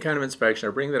doing any kind of inspection,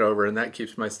 I bring that over, and that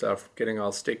keeps my stuff getting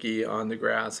all sticky on the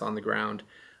grass, on the ground.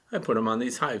 I put them on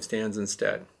these hive stands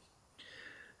instead.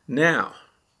 Now,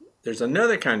 there's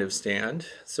another kind of stand.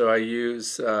 So I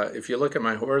use, if you look at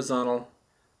my horizontal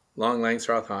long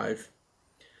Langstroth hive,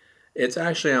 it's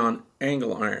actually on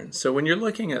angle iron. So when you're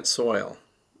looking at soil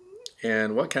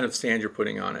and what kind of stand you're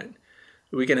putting on it,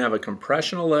 we can have a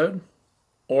compressional load,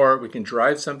 or we can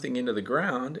drive something into the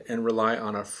ground and rely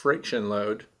on a friction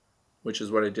load, which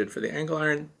is what I did for the angle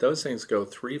iron. Those things go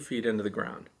 3 feet into the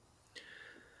ground.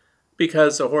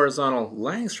 Because a horizontal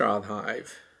Langstroth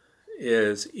hive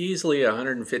is easily a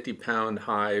 150-pound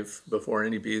hive before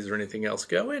any bees or anything else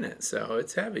go in it. So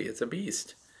it's heavy, it's a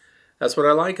beast. That's what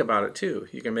I like about it too.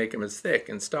 You can make them as thick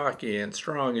and stocky and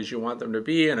strong as you want them to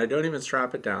be, and I don't even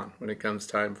strap it down when it comes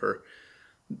time for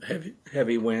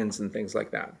heavy winds and things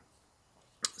like that.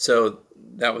 So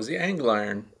that was the angle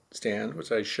iron stand,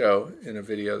 which I show in a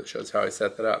video that shows how I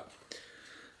set that up.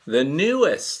 The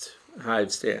newest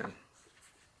hive stand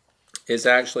is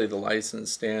actually the Lyson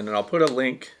stand, and I'll put a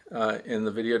link in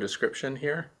the video description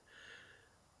here.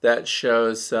 That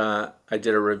shows, I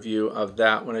did a review of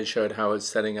that when I showed how I was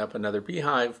setting up another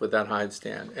beehive with that hive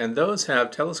stand. And those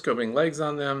have telescoping legs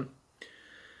on them.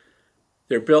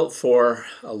 They're built for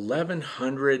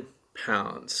 1,100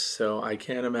 pounds, so I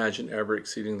can't imagine ever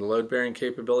exceeding the load-bearing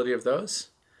capability of those.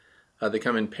 They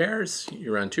come in pairs.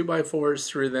 You run 2x4s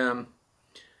through them,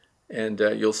 and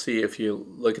you'll see if you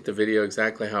look at the video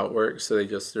exactly how it works. So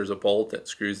there's a bolt that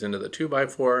screws into the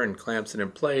 2x4 and clamps it in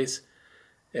place.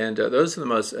 And those are the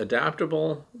most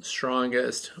adaptable,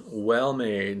 strongest,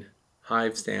 well-made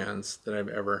hive stands that I've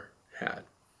ever had.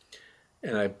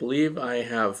 And I believe I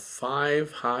have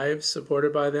 5 hives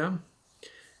supported by them.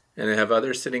 And I have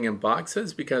others sitting in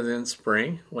boxes because in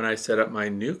spring, when I set up my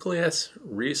nucleus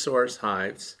resource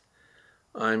hives,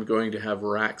 I'm going to have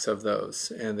racks of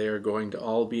those. And they are going to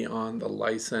all be on the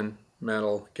Lyson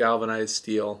metal galvanized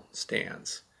steel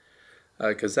stands.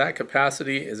 Because that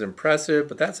capacity is impressive,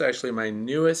 but that's actually my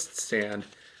newest stand.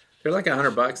 They're like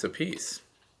 $100 a piece.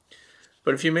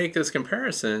 But if you make this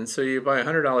comparison, so you buy a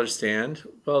 $100 stand,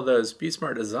 well, those Be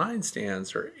Smart Design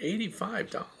stands are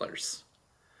 $85.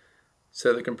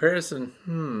 So the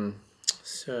comparison,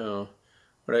 so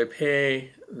would I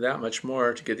pay that much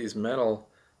more to get these metal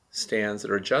stands that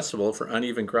are adjustable for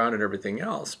uneven ground and everything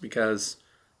else? Because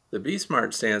the Be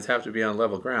Smart stands have to be on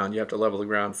level ground. You have to level the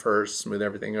ground first, smooth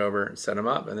everything over, and set them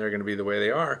up, and they're going to be the way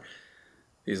they are.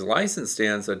 These Lyson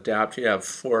stands adapt. You have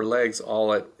 4 legs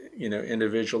all at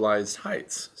individualized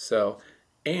heights. So,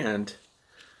 and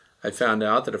I found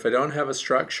out that if I don't have a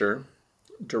structure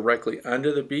directly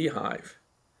under the beehive,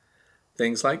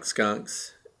 things like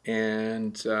skunks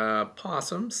and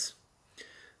possums,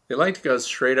 they like to go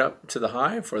straight up to the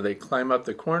hive, or they climb up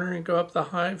the corner and go up the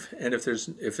hive. And if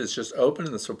it's just open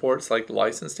and the supports like the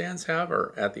Lyson stands have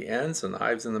are at the ends and the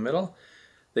hive's in the middle,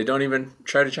 they don't even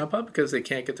try to jump up because they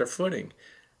can't get their footing.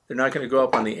 They're not going to go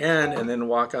up on the end and then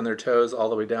walk on their toes all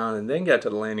the way down and then get to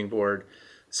the landing board.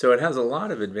 So it has a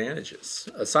lot of advantages,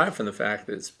 aside from the fact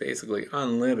that it's basically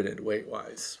unlimited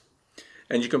weight-wise.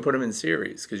 And you can put them in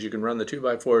series because you can run the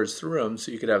 2x4s through them,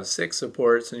 so you could have 6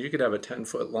 supports and you could have a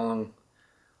 10-foot long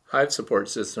hive support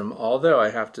system. Although I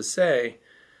have to say,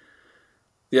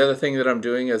 the other thing that I'm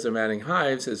doing as I'm adding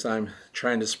hives is I'm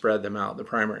trying to spread them out, the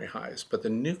primary hives. But the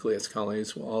nucleus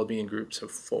colonies will all be in groups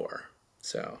of 4.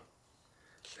 So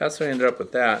that's how I ended up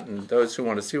with that. And those who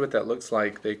want to see what that looks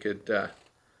like, they could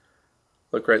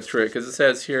look right through it. Because it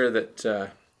says here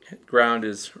that ground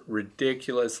is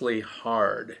ridiculously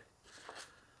hard.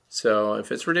 So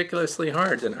if it's ridiculously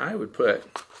hard, then I would put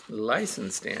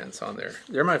Lyson stands on there.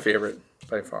 They're my favorite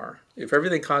by far. If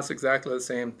everything costs exactly the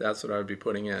same, that's what I would be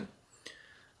putting in.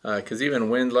 Because even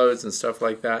wind loads and stuff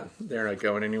like that, they're not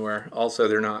going anywhere. Also,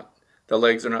 the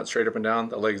legs are not straight up and down,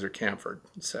 the legs are chamfered.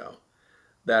 So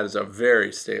that is a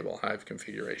very stable hive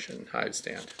configuration, hive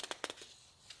stand.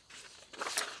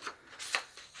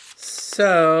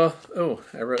 So,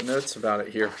 I wrote notes about it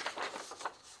here.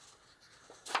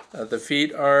 The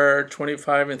feet are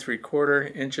 25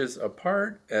 3/4 inches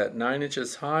apart at 9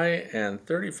 inches high and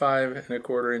 35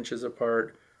 1/4 inches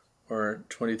apart, or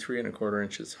 23 1/4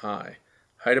 inches high.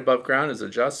 Height above ground is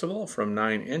adjustable from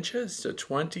 9 inches to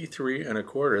 23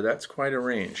 1/4. That's quite a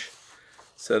range.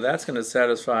 So that's going to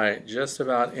satisfy just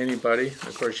about anybody.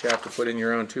 Of course, you have to put in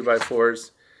your own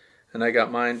 2x4s. And I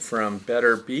got mine from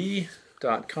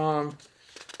betterbee.com.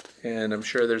 And I'm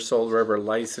sure they're sold wherever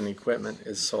Lyson equipment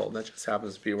is sold. That just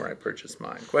happens to be where I purchased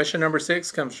mine. Question number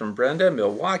 6 comes from Brenda,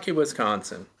 Milwaukee,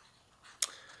 Wisconsin.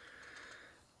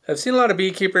 I've seen a lot of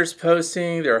beekeepers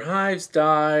posting their hives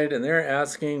died, and they're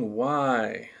asking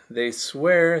why. They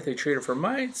swear they treated for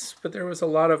mites, but there was a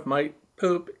lot of mite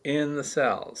poop in the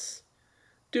cells.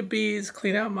 Do bees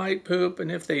clean out mite poop?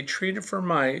 And if they treated for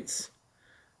mites,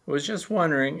 I was just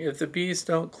wondering if the bees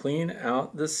don't clean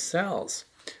out the cells.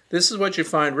 This is what you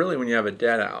find really when you have a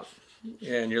dead out.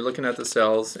 And you're looking at the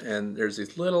cells, and there's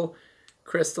these little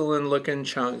crystalline looking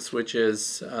chunks, which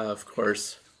is, of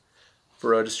course,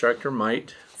 varroa destructor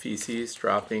mite, feces,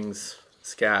 droppings,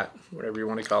 scat, whatever you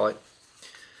want to call it.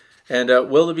 And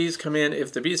will the bees come in?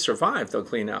 If the bees survive, they'll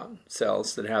clean out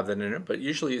cells that have that in it, but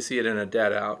usually you see it in a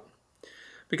dead out.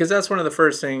 Because that's one of the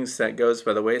first things that goes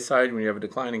by the wayside when you have a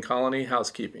declining colony.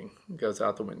 Housekeeping goes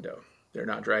out the window. They're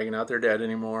not dragging out their dead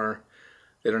anymore.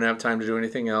 They don't have time to do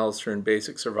anything else. They're in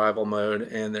basic survival mode,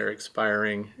 and they're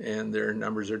expiring, and their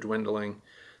numbers are dwindling,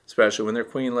 especially when they're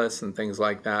queenless and things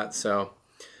like that. So,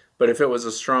 but if it was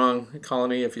a strong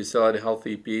colony, if you still had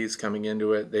healthy bees coming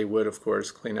into it, they would, of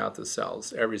course, clean out the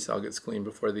cells. Every cell gets cleaned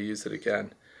before they use it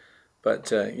again.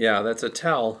 But yeah, that's a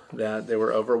tell that they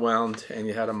were overwhelmed and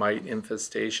you had a mite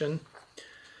infestation.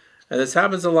 And this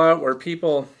happens a lot where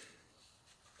people,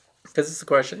 because it's a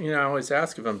question, I always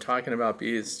ask if I'm talking about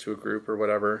bees to a group or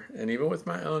whatever, and even with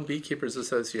my own Beekeepers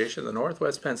Association, the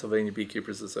Northwest Pennsylvania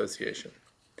Beekeepers Association,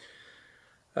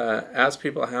 ask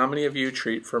people, how many of you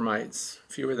treat for mites?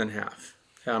 Fewer than half.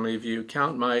 How many of you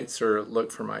count mites or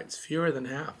look for mites? Fewer than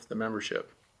half the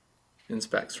membership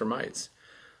inspects for mites.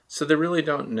 So they really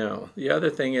don't know. The other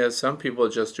thing is some people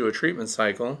just do a treatment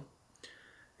cycle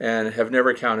and have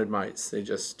never counted mites. They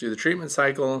just do the treatment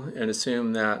cycle and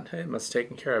assume that, hey, it must have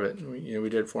taken care of it. We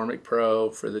did Formic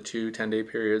Pro for the 2 10-day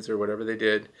periods or whatever they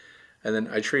did, and then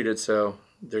I treated, so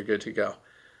they're good to go.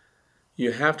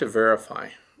 You have to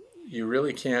verify. You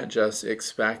really can't just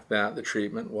expect that the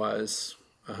treatment was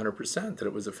 100%, that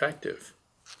it was effective.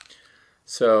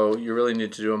 So you really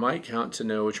need to do a mite count to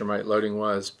know what your mite loading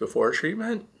was before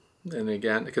treatment. And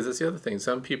again, because that's the other thing,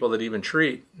 some people that even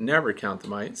treat never count the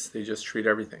mites, they just treat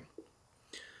everything.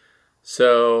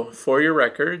 So for your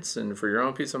records and for your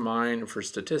own peace of mind and for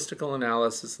statistical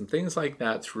analysis and things like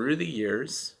that through the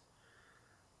years,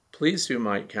 please do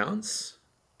mite counts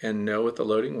and know what the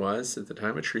loading was at the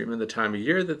time of treatment, the time of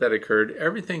year that occurred.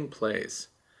 Everything plays.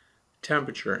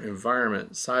 Temperature,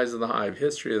 environment, size of the hive,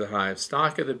 history of the hive,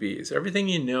 stock of the bees, everything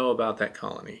you know about that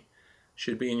colony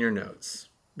should be in your notes.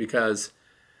 Because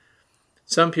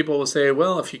Some people will say,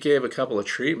 well, if you gave a couple of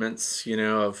treatments,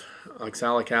 of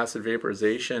oxalic acid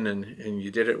vaporization and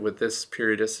you did it with this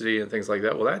periodicity and things like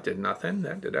that, well, that did nothing.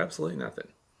 That did absolutely nothing.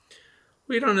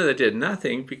 We don't know that did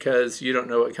nothing because you don't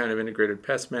know what kind of integrated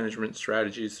pest management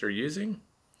strategies they're using.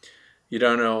 You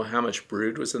don't know how much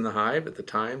brood was in the hive at the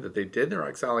time that they did their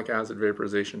oxalic acid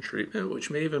vaporization treatment,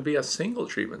 which may even be a single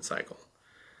treatment cycle.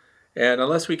 And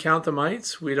unless we count the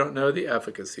mites, we don't know the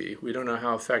efficacy. We don't know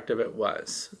how effective it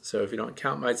was. So if you don't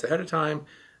count mites ahead of time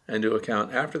and do a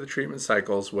count after the treatment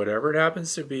cycles, whatever it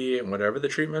happens to be and whatever the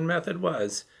treatment method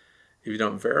was, if you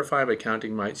don't verify by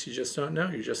counting mites, you just don't know.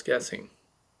 You're just guessing.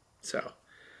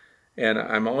 And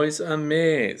I'm always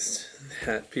amazed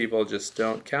that people just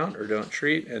don't count or don't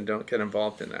treat and don't get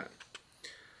involved in that.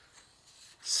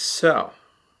 So,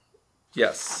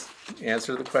 yes.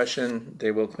 Answer the question,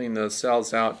 they will clean those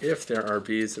cells out if there are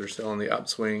bees that are still in the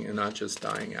upswing and not just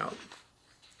dying out.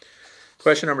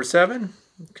 Question number 7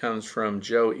 comes from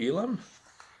Joe Elam.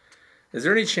 Is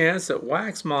there any chance that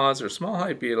wax moths or small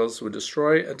hive beetles would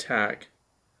attack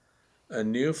a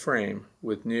new frame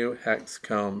with new hex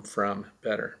comb from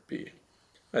Better Bee?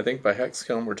 I think by hex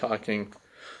comb we're talking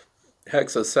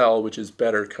hexacell, which is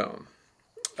better comb.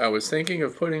 I was thinking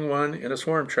of putting one in a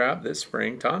swarm trap this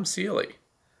spring. Tom Seeley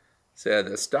said,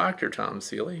 that's Dr. Tom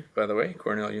Seeley, by the way,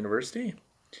 Cornell University,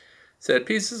 said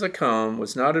pieces of comb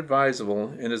was not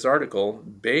advisable in his article,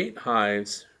 Bait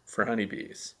Hives for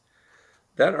Honeybees.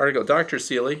 That article, Dr.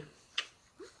 Seeley,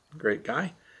 great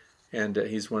guy, and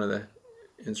he's one of the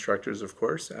instructors, of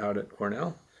course, out at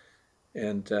Cornell,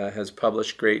 and has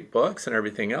published great books and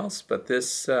everything else, but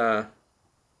this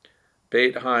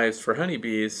Bait Hives for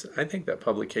Honeybees, I think that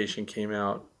publication came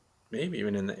out maybe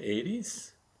even in the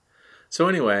 80s. So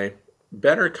anyway,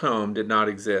 better comb did not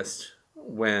exist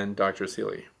when Dr.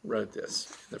 Seeley wrote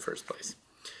this in the first place.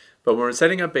 But when we're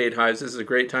setting up bait hives, this is a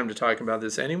great time to talk about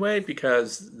this anyway,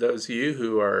 because those of you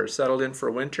who are settled in for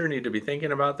winter need to be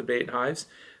thinking about the bait hives.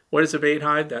 What is a bait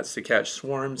hive? That's to catch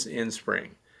swarms in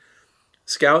spring.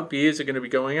 Scout bees are going to be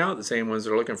going out. The same ones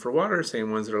that are looking for water,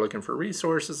 same ones that are looking for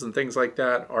resources and things like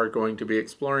that are going to be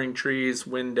exploring trees,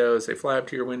 windows. They fly up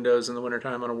to your windows in the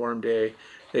wintertime on a warm day.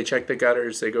 They check the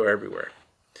gutters. They go everywhere.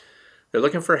 They're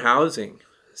looking for housing,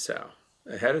 so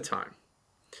ahead of time.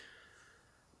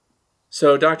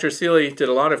 So Dr. Seeley did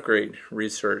a lot of great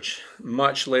research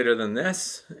much later than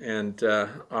this and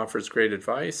offers great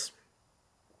advice.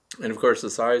 And of course, the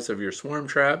size of your swarm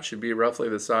trap should be roughly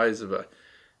the size of a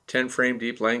 10-frame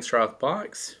deep Langstroth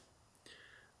box,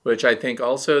 which I think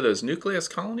also those nucleus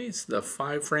colonies, the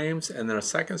 5 frames, and then a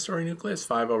second-story nucleus,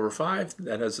 5/5,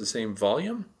 that has the same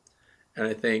volume. And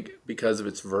I think because of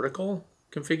its vertical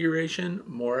configuration,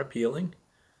 more appealing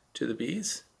to the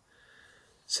bees.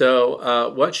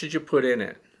 So what should you put in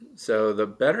it? So the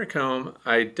better comb,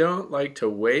 I don't like to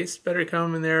waste better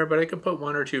comb in there, but I could put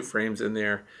 1 or 2 frames in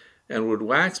there. And would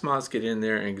wax moths get in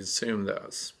there and consume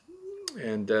those?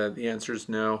 And the answer is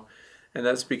no. And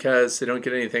that's because they don't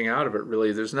get anything out of it,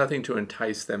 really. There's nothing to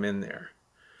entice them in there.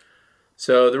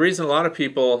 So the reason a lot of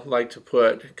people like to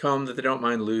put comb that they don't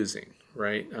mind losing,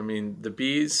 right? I mean, the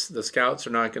bees, the scouts are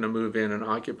not going to move in and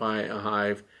occupy a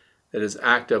hive that is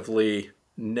actively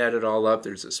netted all up.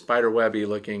 There's a spider webby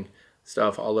looking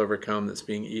stuff all over comb that's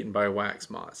being eaten by wax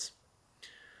moths.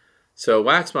 So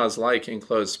wax moths like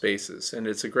enclosed spaces, and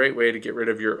it's a great way to get rid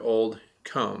of your old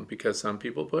comb, because some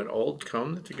people put old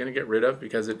comb that they're going to get rid of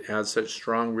because it has such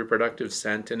strong reproductive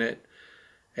scent in it,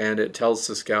 and it tells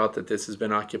the scout that this has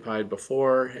been occupied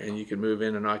before and you can move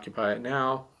in and occupy it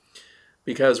now,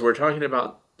 because we're talking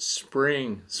about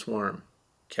spring swarm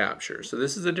capture. So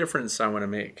this is a difference I want to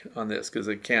make on this, because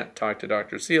I can't talk to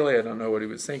Dr. Seeley. I don't know what he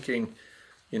was thinking,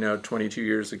 22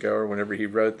 years ago or whenever he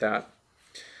wrote that.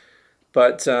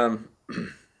 But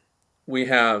we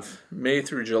have May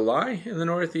through July in the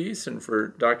Northeast, and for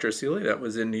Dr. Seeley, that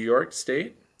was in New York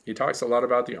State. He talks a lot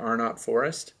about the Arnott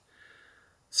Forest.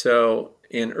 So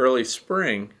in early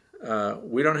spring,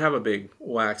 we don't have a big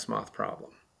wax moth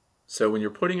problem. So when you're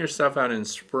putting your stuff out in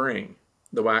spring,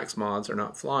 the wax moths are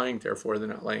not flying, therefore they're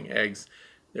not laying eggs.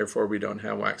 Therefore, we don't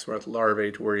have wax moth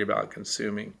larvae to worry about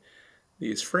consuming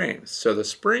these frames. So the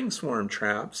spring swarm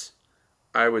traps,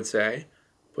 I would say,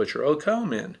 put your old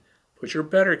comb in. Put your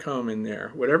better comb in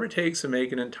there. Whatever it takes to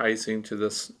make it enticing to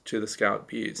the scout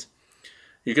bees.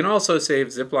 You can also save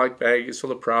Ziploc bags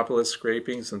full of propolis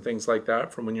scrapings and things like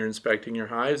that from when you're inspecting your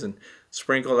hives, and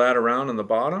sprinkle that around on the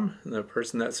bottom. And the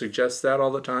person that suggests that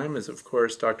all the time is, of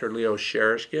course, Dr. Leo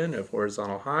Sherishkin of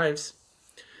Horizontal Hives.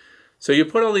 So you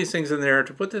put all these things in there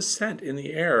to put this scent in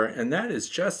the air, and that is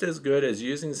just as good as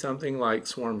using something like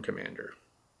Swarm Commander.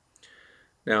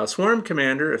 Now, Swarm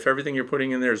Commander, if everything you're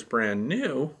putting in there is brand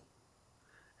new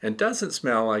and doesn't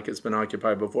smell like it's been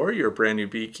occupied before, you're a brand new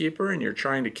beekeeper and you're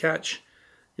trying to catch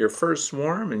your first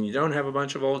swarm and you don't have a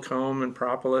bunch of old comb and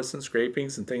propolis and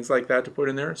scrapings and things like that to put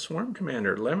in there, Swarm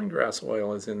Commander, lemongrass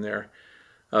oil is in there.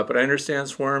 But I understand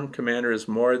Swarm Commander is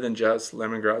more than just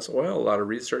lemongrass oil. A lot of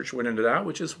research went into that,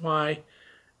 which is why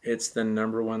it's the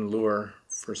 #1 lure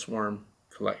for swarm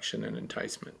collection and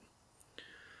enticement.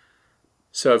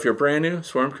 So if you're brand new,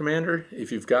 Swarm Commander.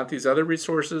 If you've got these other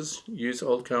resources, use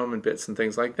old comb and bits and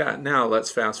things like that. Now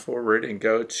let's fast forward and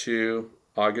go to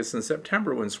August and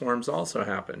September when swarms also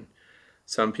happen.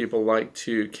 Some people like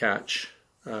to catch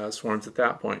swarms at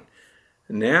that point.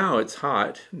 Now it's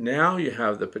hot. Now you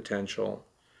have the potential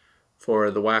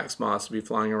for the wax moths to be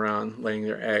flying around, laying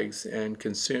their eggs and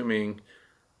consuming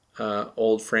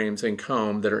old frames and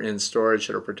comb that are in storage,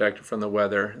 that are protected from the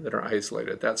weather, that are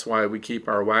isolated. That's why we keep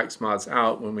our wax moths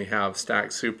out when we have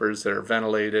stacked supers that are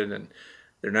ventilated and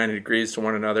they're 90 degrees to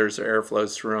one another, so air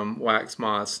flows through them. Wax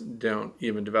moths don't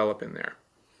even develop in there.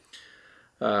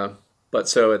 But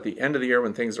so at the end of the year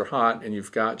when things are hot and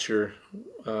you've got your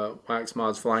wax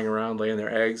moths flying around laying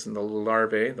their eggs, and the little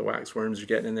larvae, the wax worms, are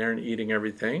getting in there and eating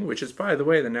everything, which is, by the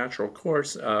way, the natural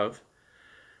course of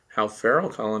how feral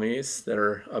colonies that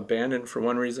are abandoned for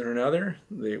one reason or another,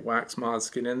 the wax moths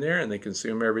get in there and they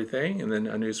consume everything, and then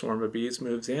a new swarm of bees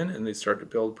moves in and they start to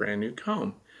build brand new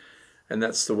comb. And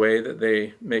that's the way that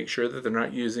they make sure that they're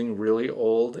not using really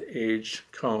old aged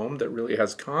comb that really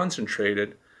has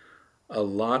concentrated a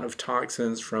lot of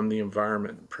toxins from the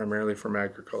environment, primarily from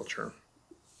agriculture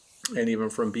and even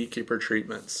from beekeeper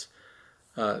treatments.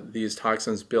 These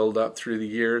toxins build up through the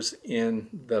years in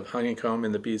the honeycomb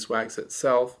and the beeswax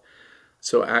itself.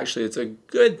 So actually it's a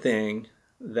good thing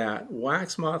that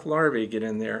wax moth larvae get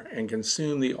in there and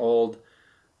consume the old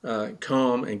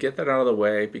comb and get that out of the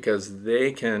way, because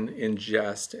they can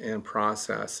ingest and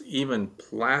process even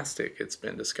plastic. It's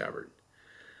been discovered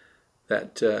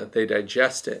that they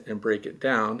digest it and break it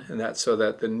down, and that's so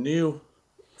that the new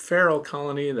feral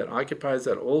colony that occupies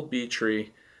that old bee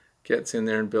tree gets in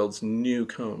there and builds new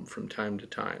comb from time to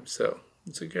time. So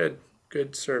it's a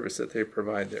good service that they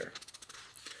provide there.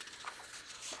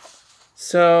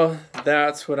 So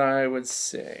that's what I would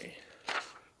say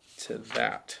to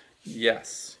that.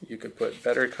 Yes, you could put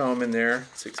better comb in there.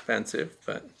 It's expensive,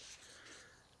 but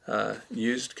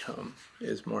used comb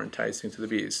is more enticing to the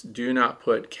bees. Do not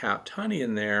put capped honey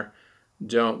in there.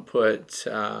 Don't put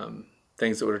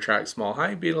things that would attract small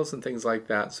hive beetles and things like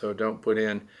that. So don't put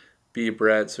in bee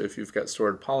bread. So if you've got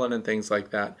stored pollen and things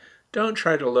like that, don't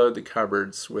try to load the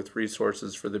cupboards with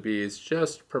resources for the bees.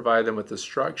 Just provide them with the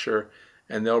structure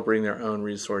and they'll bring their own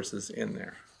resources in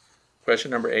there.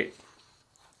 Question number 8.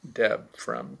 Deb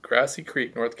from Grassy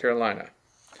Creek, North Carolina.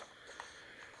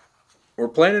 We're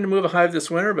planning to move a hive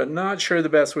this winter, but not sure the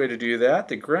best way to do that.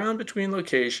 The ground between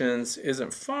locations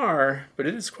isn't far, but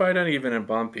it is quite uneven and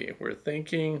bumpy. We're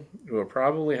thinking we'll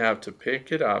probably have to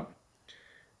pick it up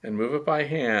and move it by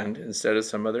hand instead of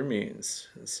some other means.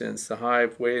 Since the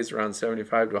hive weighs around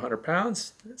 75 to 100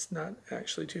 pounds, it's not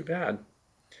actually too bad.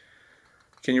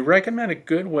 Can you recommend a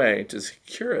good way to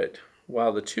secure it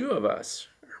while the two of us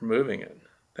are moving it?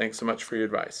 Thanks so much for your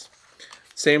advice.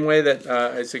 Same way that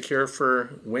I secure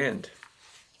for wind.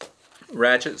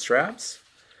 Ratchet straps.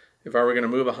 If I were going to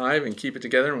move a hive and keep it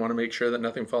together and want to make sure that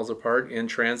nothing falls apart in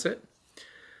transit,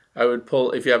 I would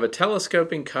pull, if you have a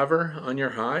telescoping cover on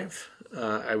your hive,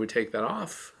 I would take that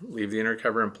off, leave the inner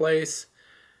cover in place,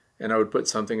 and I would put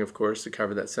something, of course, to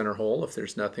cover that center hole if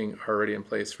there's nothing already in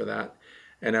place for that.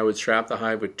 And I would strap the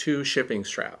hive with 2 shipping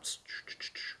straps,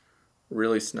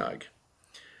 really snug.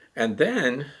 And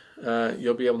then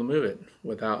you'll be able to move it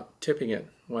without tipping it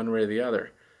one way or the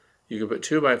other. You could put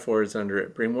 2x4s under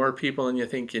it. Bring more people than you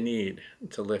think you need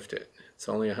to lift it. It's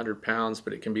only 100 pounds,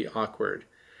 but it can be awkward.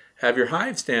 Have your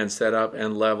hive stand set up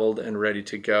and leveled and ready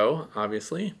to go,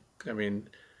 obviously. I mean,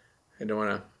 I don't want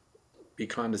to be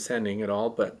condescending at all,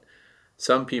 but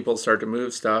some people start to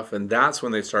move stuff, and that's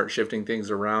when they start shifting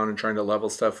things around and trying to level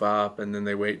stuff up, and then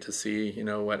they wait to see, you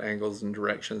know, what angles and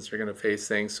directions they're going to face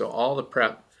things. So all the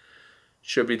prep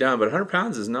should be done, but 100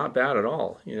 pounds is not bad at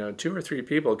all. You know, 2 or 3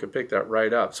 people could pick that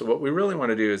right up. So what we really want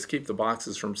to do is keep the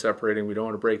boxes from separating. We don't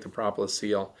want to break the propolis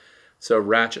seal. So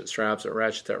ratchet straps that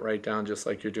ratchet that right down just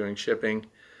like you're doing shipping.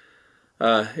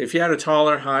 If you had a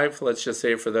taller hive, let's just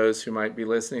say for those who might be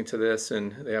listening to this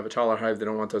and they have a taller hive, they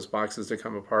don't want those boxes to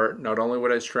come apart. Not only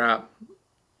would I strap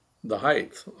the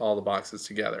height, all the boxes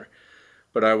together,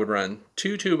 but I would run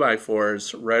 2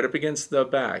 2x4s right up against the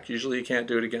back. Usually you can't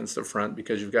do it against the front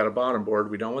because you've got a bottom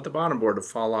board. We don't want the bottom board to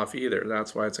fall off either.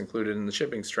 That's why it's included in the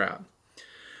shipping strap.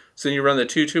 So you run the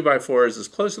two 2x4s as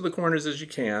close to the corners as you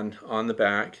can on the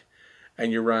back,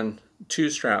 and you run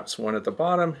 2 straps, one at the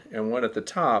bottom and one at the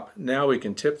top. Now we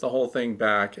can tip the whole thing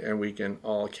back and we can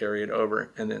all carry it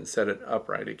over and then set it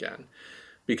upright again.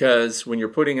 Because when you're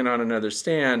putting it on another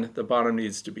stand, the bottom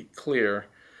needs to be clear,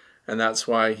 and that's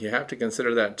why you have to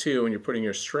consider that too when you're putting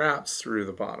your straps through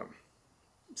the bottom.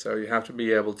 So you have to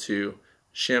be able to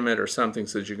shim it or something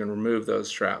so that you can remove those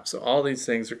straps. So all these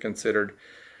things are considered.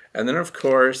 And then of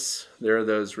course there are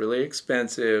those really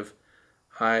expensive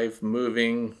hive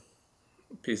moving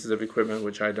pieces of equipment,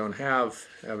 which I don't have.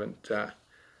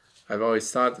 I've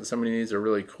always thought that somebody needs a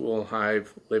really cool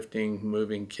hive lifting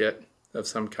moving kit of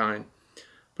some kind,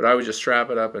 but I would just strap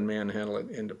it up and manhandle it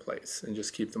into place and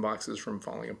just keep the boxes from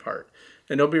falling apart.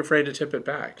 And don't be afraid to tip it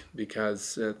back,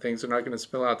 because things are not going to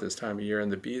spill out this time of year,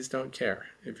 and the bees don't care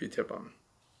if you tip them.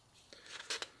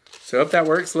 So I hope that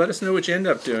works. Let us know what you end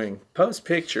up doing. Post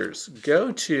pictures.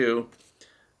 Go to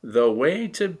the Way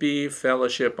to Bee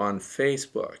Fellowship on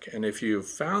Facebook, and if you've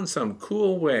found some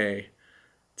cool way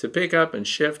to pick up and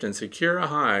shift and secure a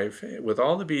hive with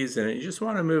all the bees in it, you just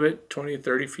want to move it 20,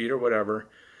 30 feet or whatever.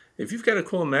 If you've got a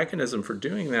cool mechanism for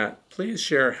doing that, please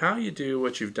share how you do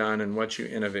what you've done and what you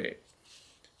innovate,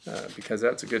 because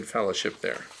that's a good fellowship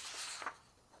there.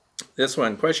 This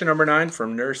one, question number 9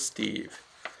 from Nurse Steve.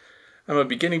 I'm a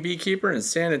beginning beekeeper in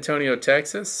San Antonio,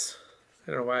 Texas.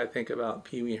 I don't know why I think about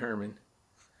Pee Wee Herman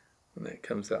when that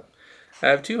comes up. I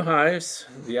have 2 hives.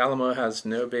 The Alamo has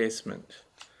no basement.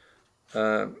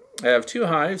 I have 2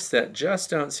 hives that just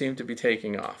don't seem to be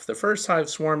taking off. The first hive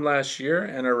swarmed last year,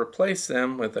 and I replaced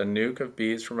them with a nuke of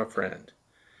bees from a friend.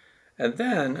 And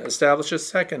then established a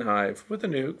second hive with a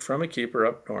nuke from a keeper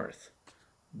up north.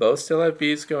 Both still have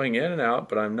bees going in and out,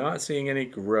 but I'm not seeing any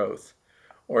growth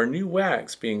or new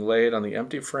wax being laid on the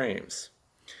empty frames.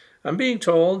 I'm being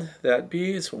told that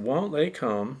bees won't lay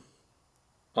comb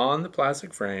on the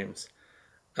plastic frames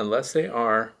unless they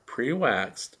are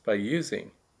pre-waxed by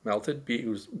using melted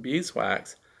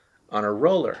beeswax on a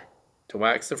roller to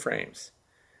wax the frames.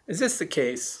 Is this the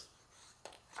case?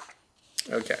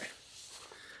 Okay.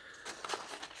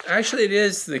 Actually, it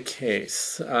is the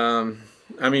case.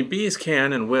 I mean, bees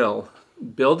can and will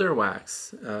build their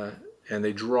wax, and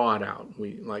they draw it out,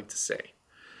 we like to say.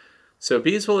 So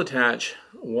bees will attach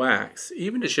wax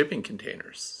even to shipping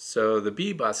containers. So the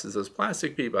bee buses, those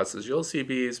plastic bee buses, you'll see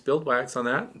bees build wax on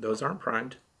that. Those aren't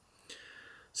primed.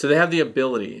 So they have the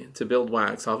ability to build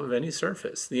wax off of any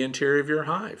surface. The interior of your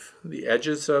hive, the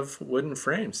edges of wooden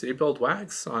frames, they build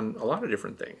wax on a lot of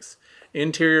different things.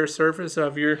 Interior surface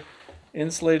of your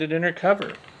insulated inner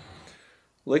cover.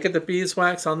 Look at the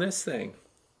beeswax on this thing.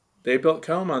 They built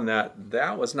comb on that.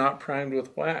 That was not primed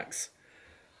with wax.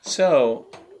 So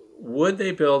would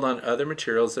they build on other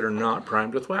materials that are not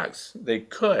primed with wax? They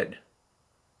could.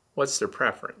 What's their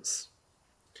preference?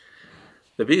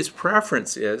 The bee's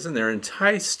preference is, and they're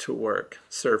enticed to work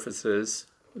surfaces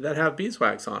that have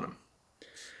beeswax on them.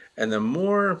 And the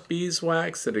more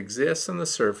beeswax that exists on the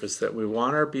surface that we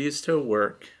want our bees to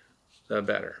work, the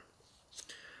better.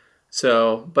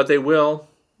 So, but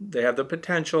they have the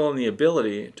potential and the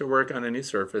ability to work on any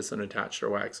surface and attach their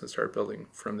wax and start building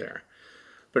from there.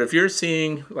 But if you're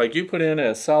seeing, like you put in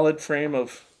a solid frame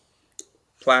of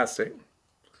plastic.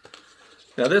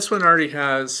 Now this one already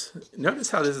has,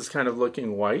 notice how this is kind of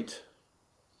looking white.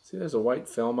 See, there's a white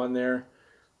film on there.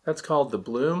 That's called the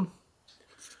bloom.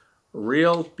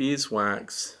 Real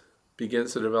beeswax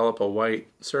begins to develop a white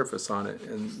surface on it,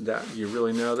 and that you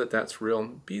really know that that's real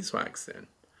beeswax then.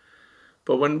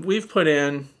 But when we've put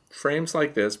in frames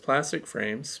like this, plastic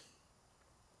frames,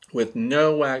 with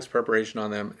no wax preparation on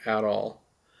them at all,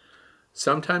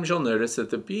 sometimes you'll notice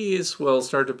that the bees will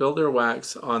start to build their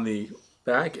wax on the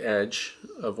back edge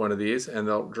of one of these, and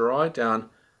they'll draw it down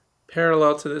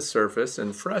parallel to this surface,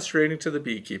 and frustrating to the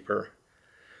beekeeper,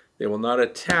 they will not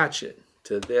attach it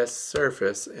to this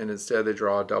surface, and instead they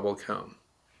draw a double comb.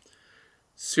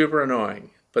 Super annoying.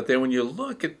 But then when you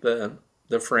look at the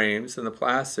frames and the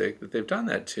plastic that they've done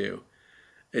that to,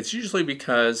 it's usually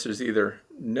because there's either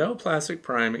no plastic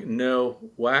priming, no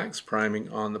wax priming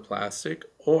on the plastic,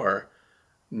 or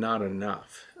not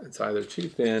enough. It's either too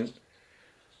thin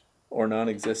or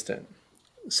non-existent.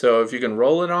 So if you can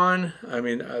roll it on, I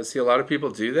mean, I see a lot of people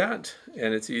do that,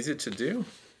 and it's easy to do.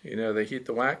 You know, they heat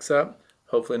the wax up,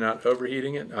 hopefully not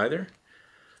overheating it either.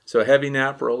 So heavy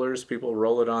nap rollers, people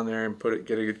roll it on there and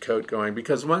get a good coat going,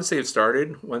 because once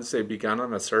they've begun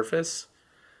on a surface,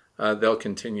 they'll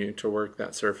continue to work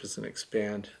that surface and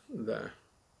expand the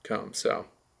comb. So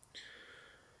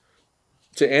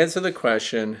to answer the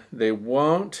question, they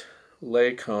won't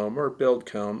lay comb or build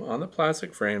comb on the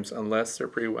plastic frames unless they're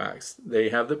pre-waxed. They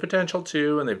have the potential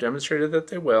to, and they've demonstrated that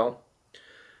they will,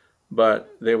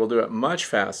 but they will do it much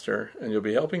faster, and you'll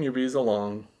be helping your bees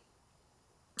along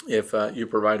if you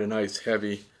provide a nice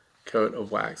heavy coat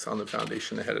of wax on the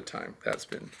foundation ahead of time. That's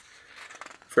been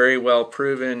very well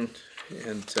proven,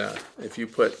 and if you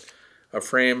put a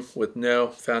frame with no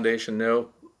foundation, no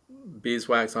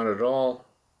beeswax on it at all,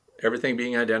 everything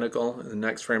being identical, and the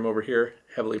next frame over here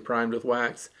heavily primed with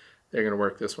wax, they're going to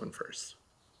work this one first.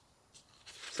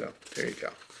 So there you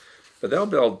go. But they'll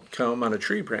build comb on a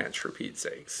tree branch, for Pete's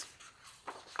sakes.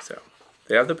 So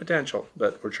they have the potential,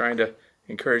 but we're trying to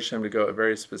encourage them to go a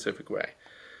very specific way.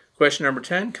 Question number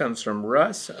 10 comes from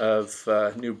Russ of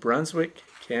New Brunswick,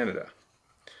 Canada.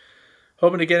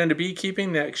 Hoping to get into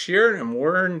beekeeping next year, and I'm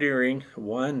wondering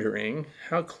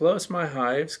how close my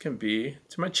hives can be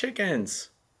to my chickens.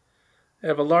 I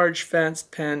have a large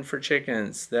fenced pen for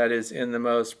chickens that is in the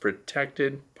most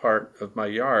protected part of my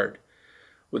yard.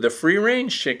 Would the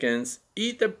free-range chickens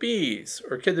eat the bees,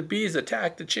 or could the bees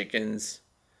attack the chickens?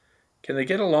 Can they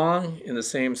get along in the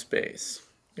same space?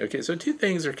 Okay, so two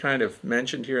things are kind of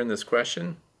mentioned here in this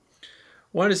question.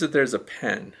 One is that there's a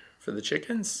pen for the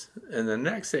chickens, and the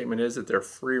next statement is that they're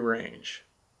free-range.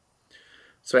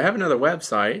 So I have another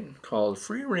website called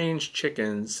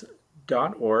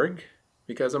freerangechickens.org,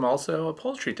 because I'm also a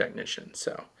poultry technician,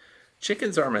 so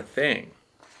chickens are my thing.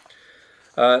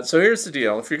 So here's the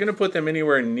deal. If you're going to put them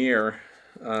anywhere near,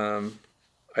 I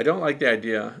don't like the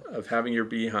idea of having your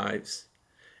beehives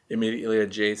immediately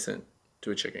adjacent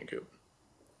to a chicken coop.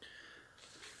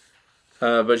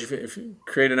 But if you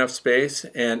create enough space,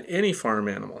 and any farm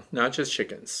animal, not just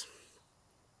chickens,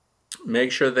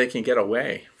 make sure they can get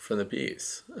away from the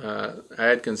bees. I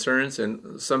had concerns,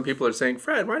 and some people are saying,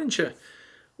 Fred, why didn't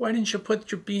you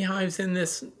put your beehives in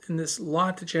this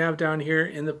lot that you have down here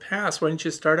in the past? Why didn't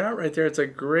you start out right there? It's a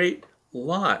great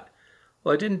lot.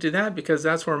 Well, I didn't do that because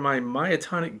that's where my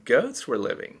myotonic goats were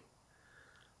living.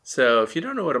 So if you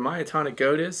don't know what a myotonic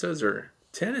goat is, those are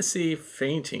Tennessee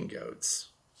fainting goats.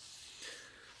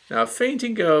 Now, a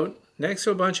fainting goat next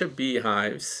to a bunch of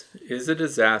beehives is a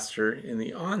disaster in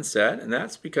the onset, and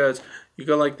that's because you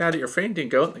go like that at your fainting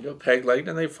goat, and they go peg-legged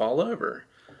and they fall over.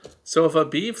 So if a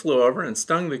bee flew over and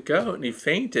stung the goat and he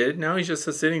fainted, now he's just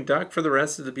a sitting duck for the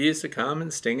rest of the bees to come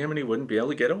and sting him, and he wouldn't be able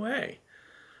to get away.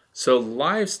 So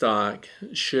livestock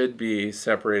should be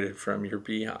separated from your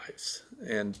beehives.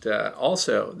 And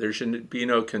also, there should be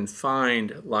no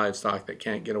confined livestock that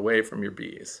can't get away from your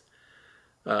bees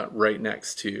right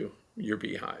next to your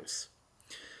beehives.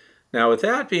 Now, with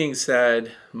that being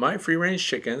said, my free-range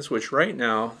chickens, which right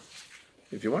now,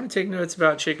 if you want to take notes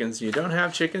about chickens, you don't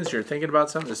have chickens, you're thinking about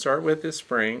something to start with this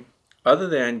spring, other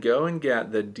than go and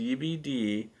get the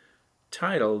DVD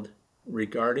titled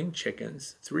Regarding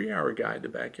Chickens, 3-hour guide to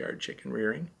backyard chicken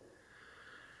rearing.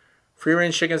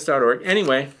 freerangechickens.org.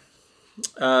 Anyway,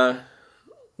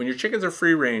 when your chickens are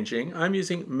free-ranging, I'm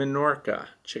using Minorca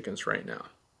chickens right now.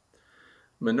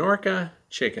 Minorca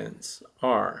chickens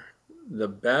are the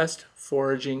best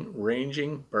foraging,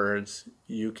 ranging birds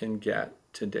you can get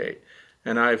to date.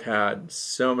 And I've had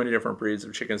so many different breeds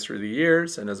of chickens through the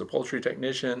years, and as a poultry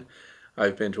technician,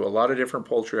 I've been to a lot of different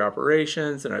poultry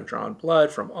operations, and I've drawn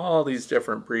blood from all these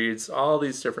different breeds, all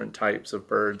these different types of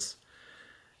birds.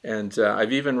 And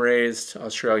I've even raised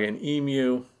Australian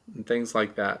emu and things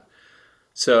like that.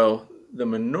 So the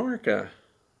Minorca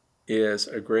is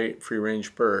a great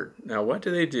free-range bird. Now what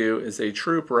do? Is they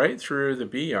troop right through the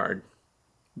bee yard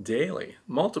daily,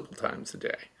 multiple times a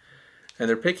day. And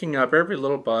they're picking up every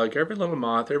little bug, every little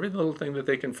moth, every little thing that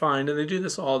they can find, and they do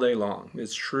this all day long.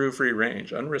 It's true free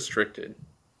range, unrestricted.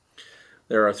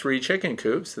 There are 3 chicken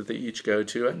coops that they each go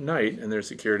to at night, and they're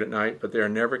secured at night, but they are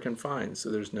never confined,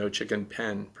 so there's no chicken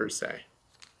pen per se.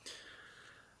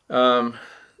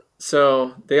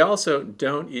 So they also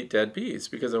don't eat dead bees,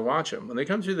 because I watch them. When they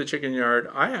come through the chicken yard,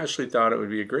 I actually thought it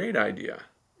would be a great idea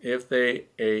if they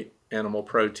ate animal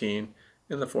protein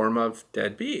in the form of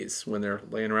dead bees when they're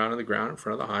laying around on the ground in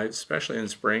front of the hives, especially in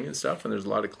spring and stuff when there's a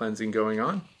lot of cleansing going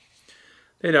on.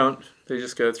 They don't. They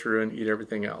just go through and eat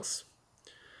everything else.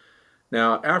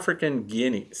 Now, African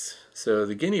guineas, so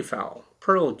the guinea fowl,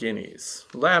 pearl guineas,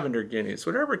 lavender guineas,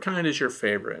 whatever kind is your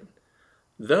favorite,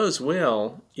 those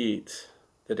will eat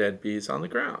the dead bees on the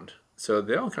ground. So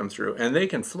they'll come through, and they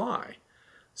can fly.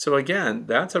 So again,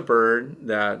 that's a bird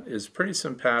that is pretty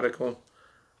simpatico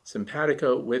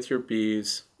with your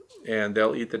bees, and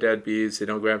they'll eat the dead bees. They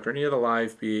don't go after any of the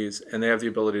live bees, and they have the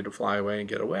ability to fly away and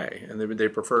get away. And they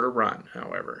prefer to run,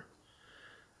 however.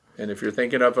 And if you're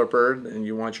thinking of a bird and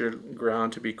you want your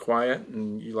ground to be quiet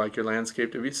and you like your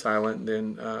landscape to be silent,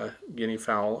 then guinea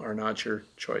fowl are not your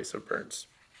choice of birds.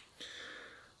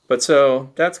 But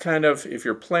so that's kind of, if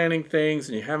you're planning things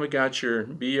and you haven't got your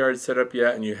bee yard set up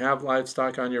yet and you have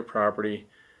livestock on your property,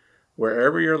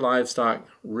 wherever your livestock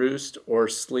roost or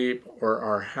sleep or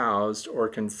are housed or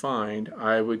confined,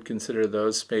 I would consider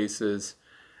those spaces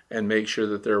and make sure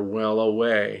that they're well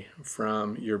away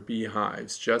from your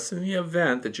beehives. Just in the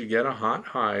event that you get a hot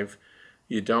hive,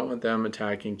 you don't want them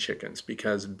attacking chickens,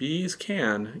 because bees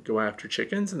can go after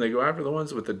chickens and they go after the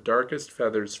ones with the darkest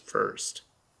feathers first.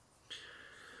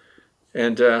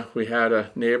 And we had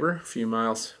a neighbor, a few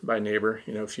miles down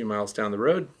the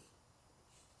road.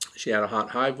 She had a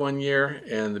hot hive one year,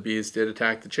 and the bees did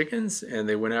attack the chickens, and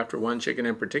they went after one chicken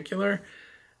in particular,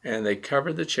 and they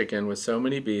covered the chicken with so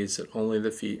many bees that only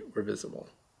the feet were visible.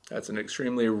 That's an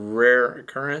extremely rare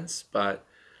occurrence, but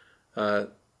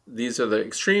these are the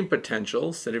extreme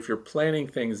potentials that if you're planning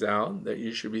things out that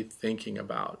you should be thinking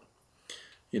about.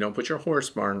 You don't put your horse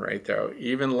barn right there.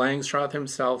 Even Langstroth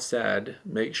himself said,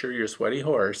 make sure your sweaty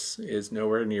horse is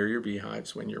nowhere near your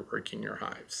beehives when you're working your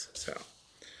hives. So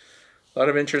a lot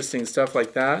of interesting stuff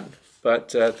like that,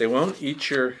 but they won't eat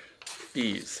your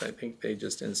bees. I think they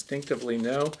just instinctively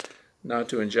know not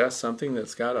to ingest something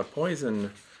that's got a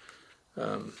poison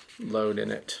load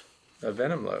in it, a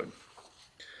venom load.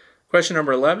 Question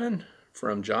number 11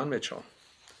 from John Mitchell.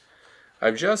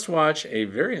 I've just watched a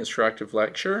very instructive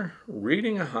lecture,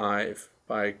 Reading a Hive,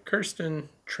 by Kirsten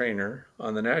Trainer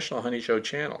on the National Honey Show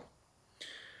channel.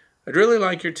 I'd really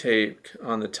like your take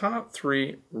on the top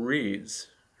 3 reads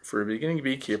for a beginning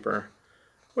beekeeper.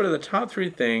 What are the top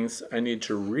 3 things I need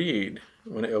to read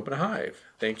when I open a hive?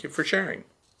 Thank you for sharing.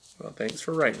 Well, thanks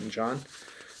for writing, John.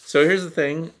 So here's the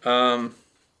thing. I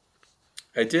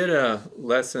did a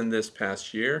lesson this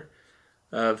past year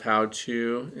of how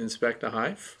to inspect a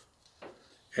hive.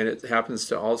 And it happens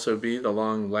to also be the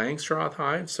long Langstroth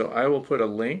hive. So I will put a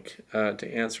link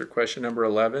to answer question number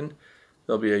 11.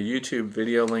 There'll be a YouTube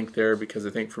video link there, because I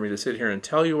think for me to sit here and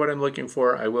tell you what I'm looking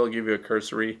for, I will give you a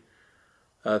cursory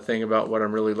thing about what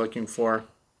I'm really looking for.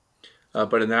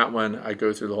 But in that one, I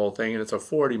go through the whole thing, and it's a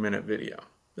 40-minute video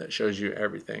that shows you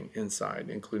everything inside,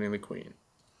 including the queen.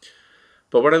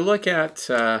 But what I look at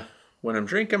when I'm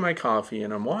drinking my coffee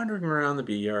and I'm wandering around the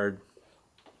bee yard,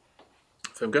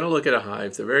 if I'm going to look at a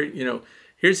hive,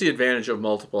 here's the advantage of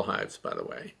multiple hives, by the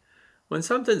way. When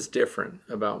something's different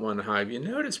about one hive, you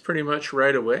notice pretty much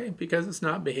right away, because it's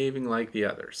not behaving like the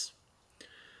others.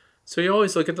 So you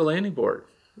always look at the landing board.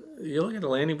 You look at the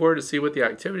landing board to see what the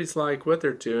activity's like, what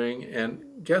they're doing,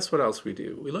 and guess what else we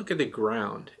do? We look at the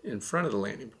ground in front of the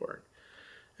landing board.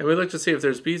 And we look to see if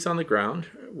there's bees on the ground.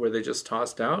 Were they just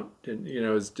tossed out? Did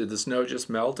the snow just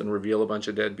melt and reveal a bunch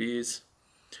of dead bees?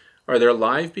 Are there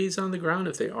live bees on the ground?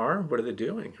 If they are, what are they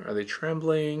doing? Are they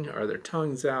trembling? Are their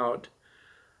tongues out?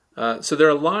 So there are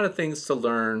a lot of things to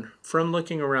learn from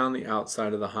looking around the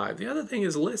outside of the hive. The other thing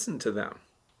is listen to them.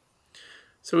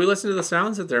 So we listen to the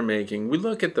sounds that they're making. We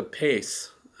look at the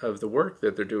pace of the work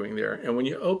that they're doing there. And when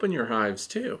you open your hives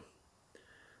too,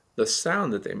 the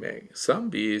sound that they make. Some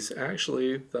bees,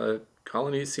 actually, the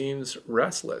colony seems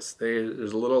restless.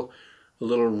 There's a little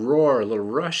roar, a little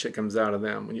rush that comes out of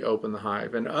them when you open the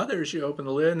hive. And others, you open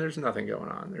the lid and there's nothing going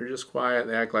on. They're just quiet.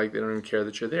 They act like they don't even care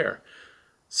that you're there.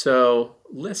 So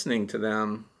listening to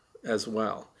them as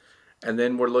well. And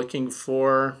then we're looking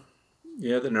for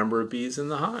the number of bees in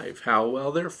the hive, how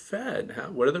well they're fed,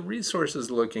 what are the resources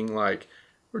looking like.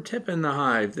 We're tipping the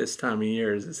hive this time of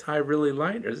year. Is this hive really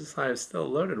light, or is this hive still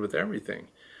loaded with everything?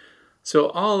 So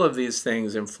all of these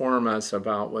things inform us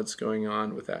about what's going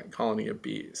on with that colony of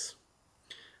bees.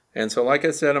 And so like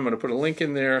I said, I'm going to put a link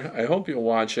in there. I hope you'll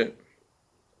watch it,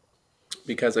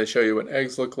 because I show you what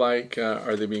eggs look like.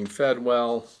 Are they being fed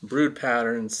well? Brood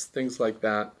patterns, things like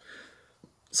that.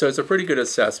 So it's a pretty good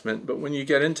assessment. But when you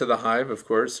get into the hive, of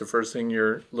course, the first thing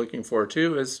you're looking for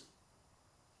too is,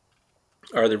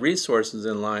 are the resources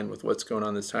in line with what's going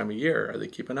on this time of year? Are they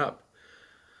keeping up?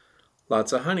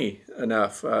 Lots of honey,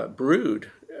 enough brood.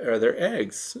 Are there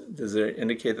eggs? Does it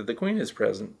indicate that the queen is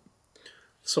present?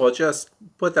 So I'll just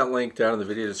put that link down in the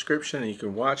video description, and you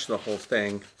can watch the whole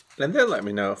thing. And then let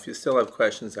me know if you still have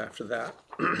questions after that.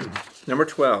 Number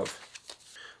 12.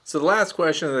 So the last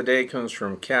question of the day comes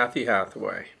from Kathy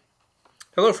Hathaway.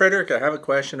 Hello, Frederick. I have a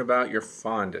question about your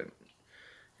fondant.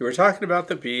 You were talking about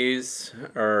the bees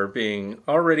are being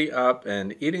already up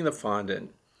and eating the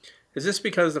fondant. Is this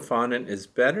because the fondant is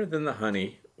better than the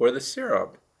honey or the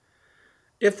syrup?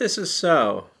 If this is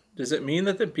so, does it mean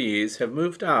that the bees have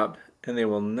moved up and they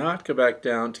will not go back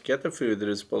down to get the food that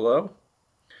is below?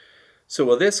 So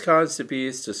will this cause the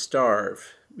bees to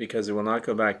starve because it will not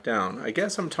go back down? I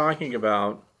guess I'm talking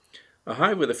about a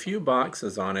hive with a few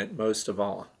boxes on it most of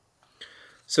all.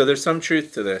 So there's some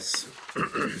truth to this.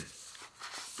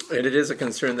 And it is a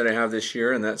concern that I have this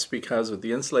year, and that's because with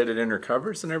the insulated inner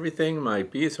covers and everything, my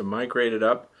bees have migrated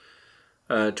up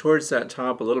towards that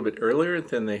top a little bit earlier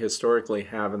than they historically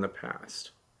have in the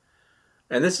past.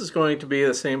 And this is going to be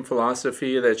the same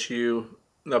philosophy that you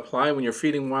apply when you're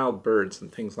feeding wild birds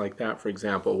and things like that, for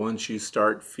example. Once you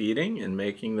start feeding and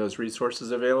making those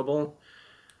resources available,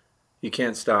 you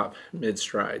can't stop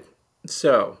mid-stride.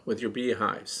 So, with your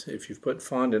beehives, if you've put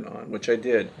fondant on, which I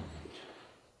did,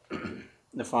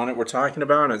 the fondant we're talking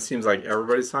about, and it seems like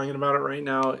everybody's talking about it right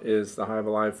now, is the Hive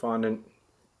Alive fondant.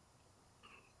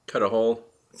 Cut a hole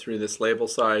through this label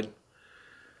side.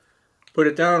 Put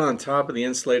it down on top of the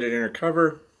insulated inner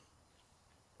cover,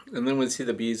 and then we see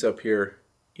the bees up here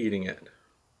eating it.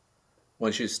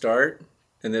 Once you start,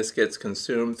 and this gets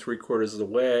consumed 3/4 of the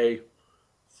way,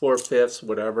 4/5,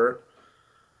 whatever,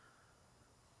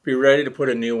 be ready to put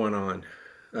a new one on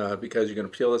because you're going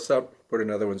to peel this up, put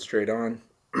another one straight on.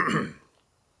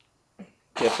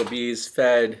 Get the bees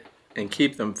fed and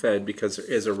keep them fed, because there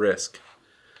is a risk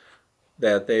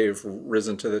that they've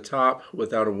risen to the top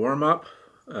without a warm-up.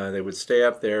 They would stay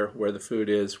up there where the food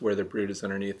is, where the brood is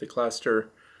underneath the cluster.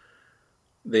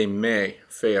 They may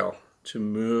fail to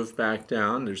move back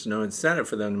down. There's no incentive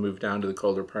for them to move down to the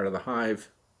colder part of the hive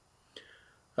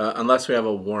unless we have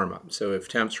a warm-up. So if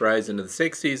temps rise into the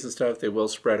 60s and stuff, they will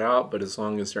spread out, but as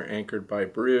long as they're anchored by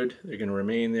brood, they're going to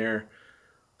remain there.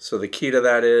 So the key to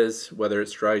that is, whether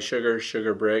it's dry sugar,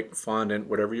 sugar brick, fondant,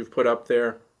 whatever you've put up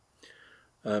there,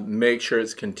 make sure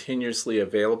it's continuously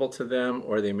available to them,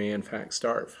 or they may in fact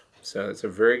starve. So it's a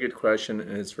very good question,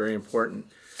 and it's very important.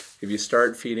 If you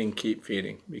start feeding, keep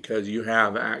feeding, because you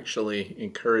have actually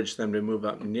encouraged them to move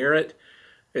up near it.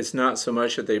 It's not so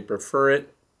much that they prefer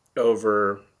it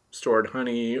over stored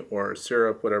honey or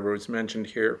syrup, whatever was mentioned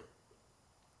here,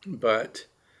 but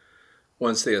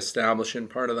once they establish in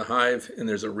part of the hive and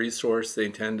there's a resource, they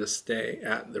tend to stay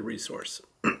at the resource.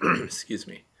 Excuse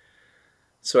me.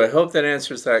 So I hope that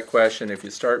answers that question. If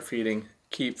you start feeding,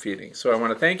 keep feeding. So I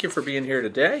want to thank you for being here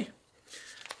today.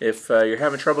 If you're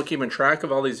having trouble keeping track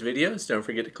of all these videos, don't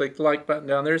forget to click the like button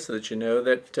down there so that you know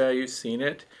that you've seen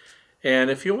it.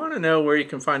 And if you want to know where you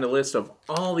can find a list of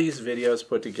all these videos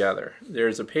put together,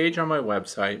 there's a page on my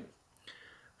website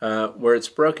where it's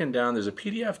broken down. There's a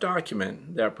PDF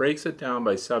document that breaks it down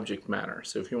by subject matter.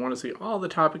 So if you want to see all the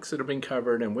topics that have been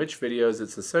covered and which videos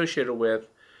it's associated with,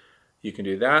 you can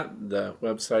do that. The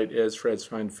website is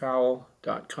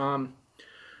fredsfinefowl.com.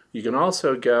 You can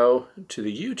also go to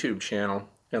the YouTube channel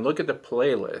and look at the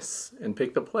playlists and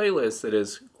pick the playlist that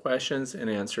is questions and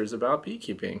answers about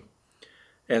beekeeping.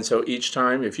 And so each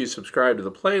time, if you subscribe to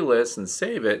the playlist and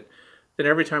save it, then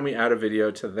every time we add a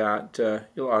video to that,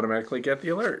 you'll automatically get the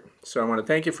alert. So I want to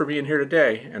thank you for being here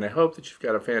today, and I hope that you've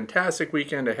got a fantastic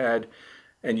weekend ahead,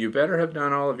 and you better have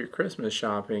done all of your Christmas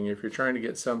shopping if you're trying to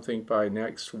get something by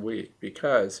next week,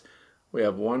 because we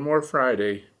have one more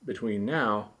Friday between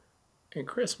now and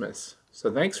Christmas. So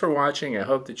thanks for watching. I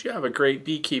hope that you have a great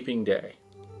beekeeping day.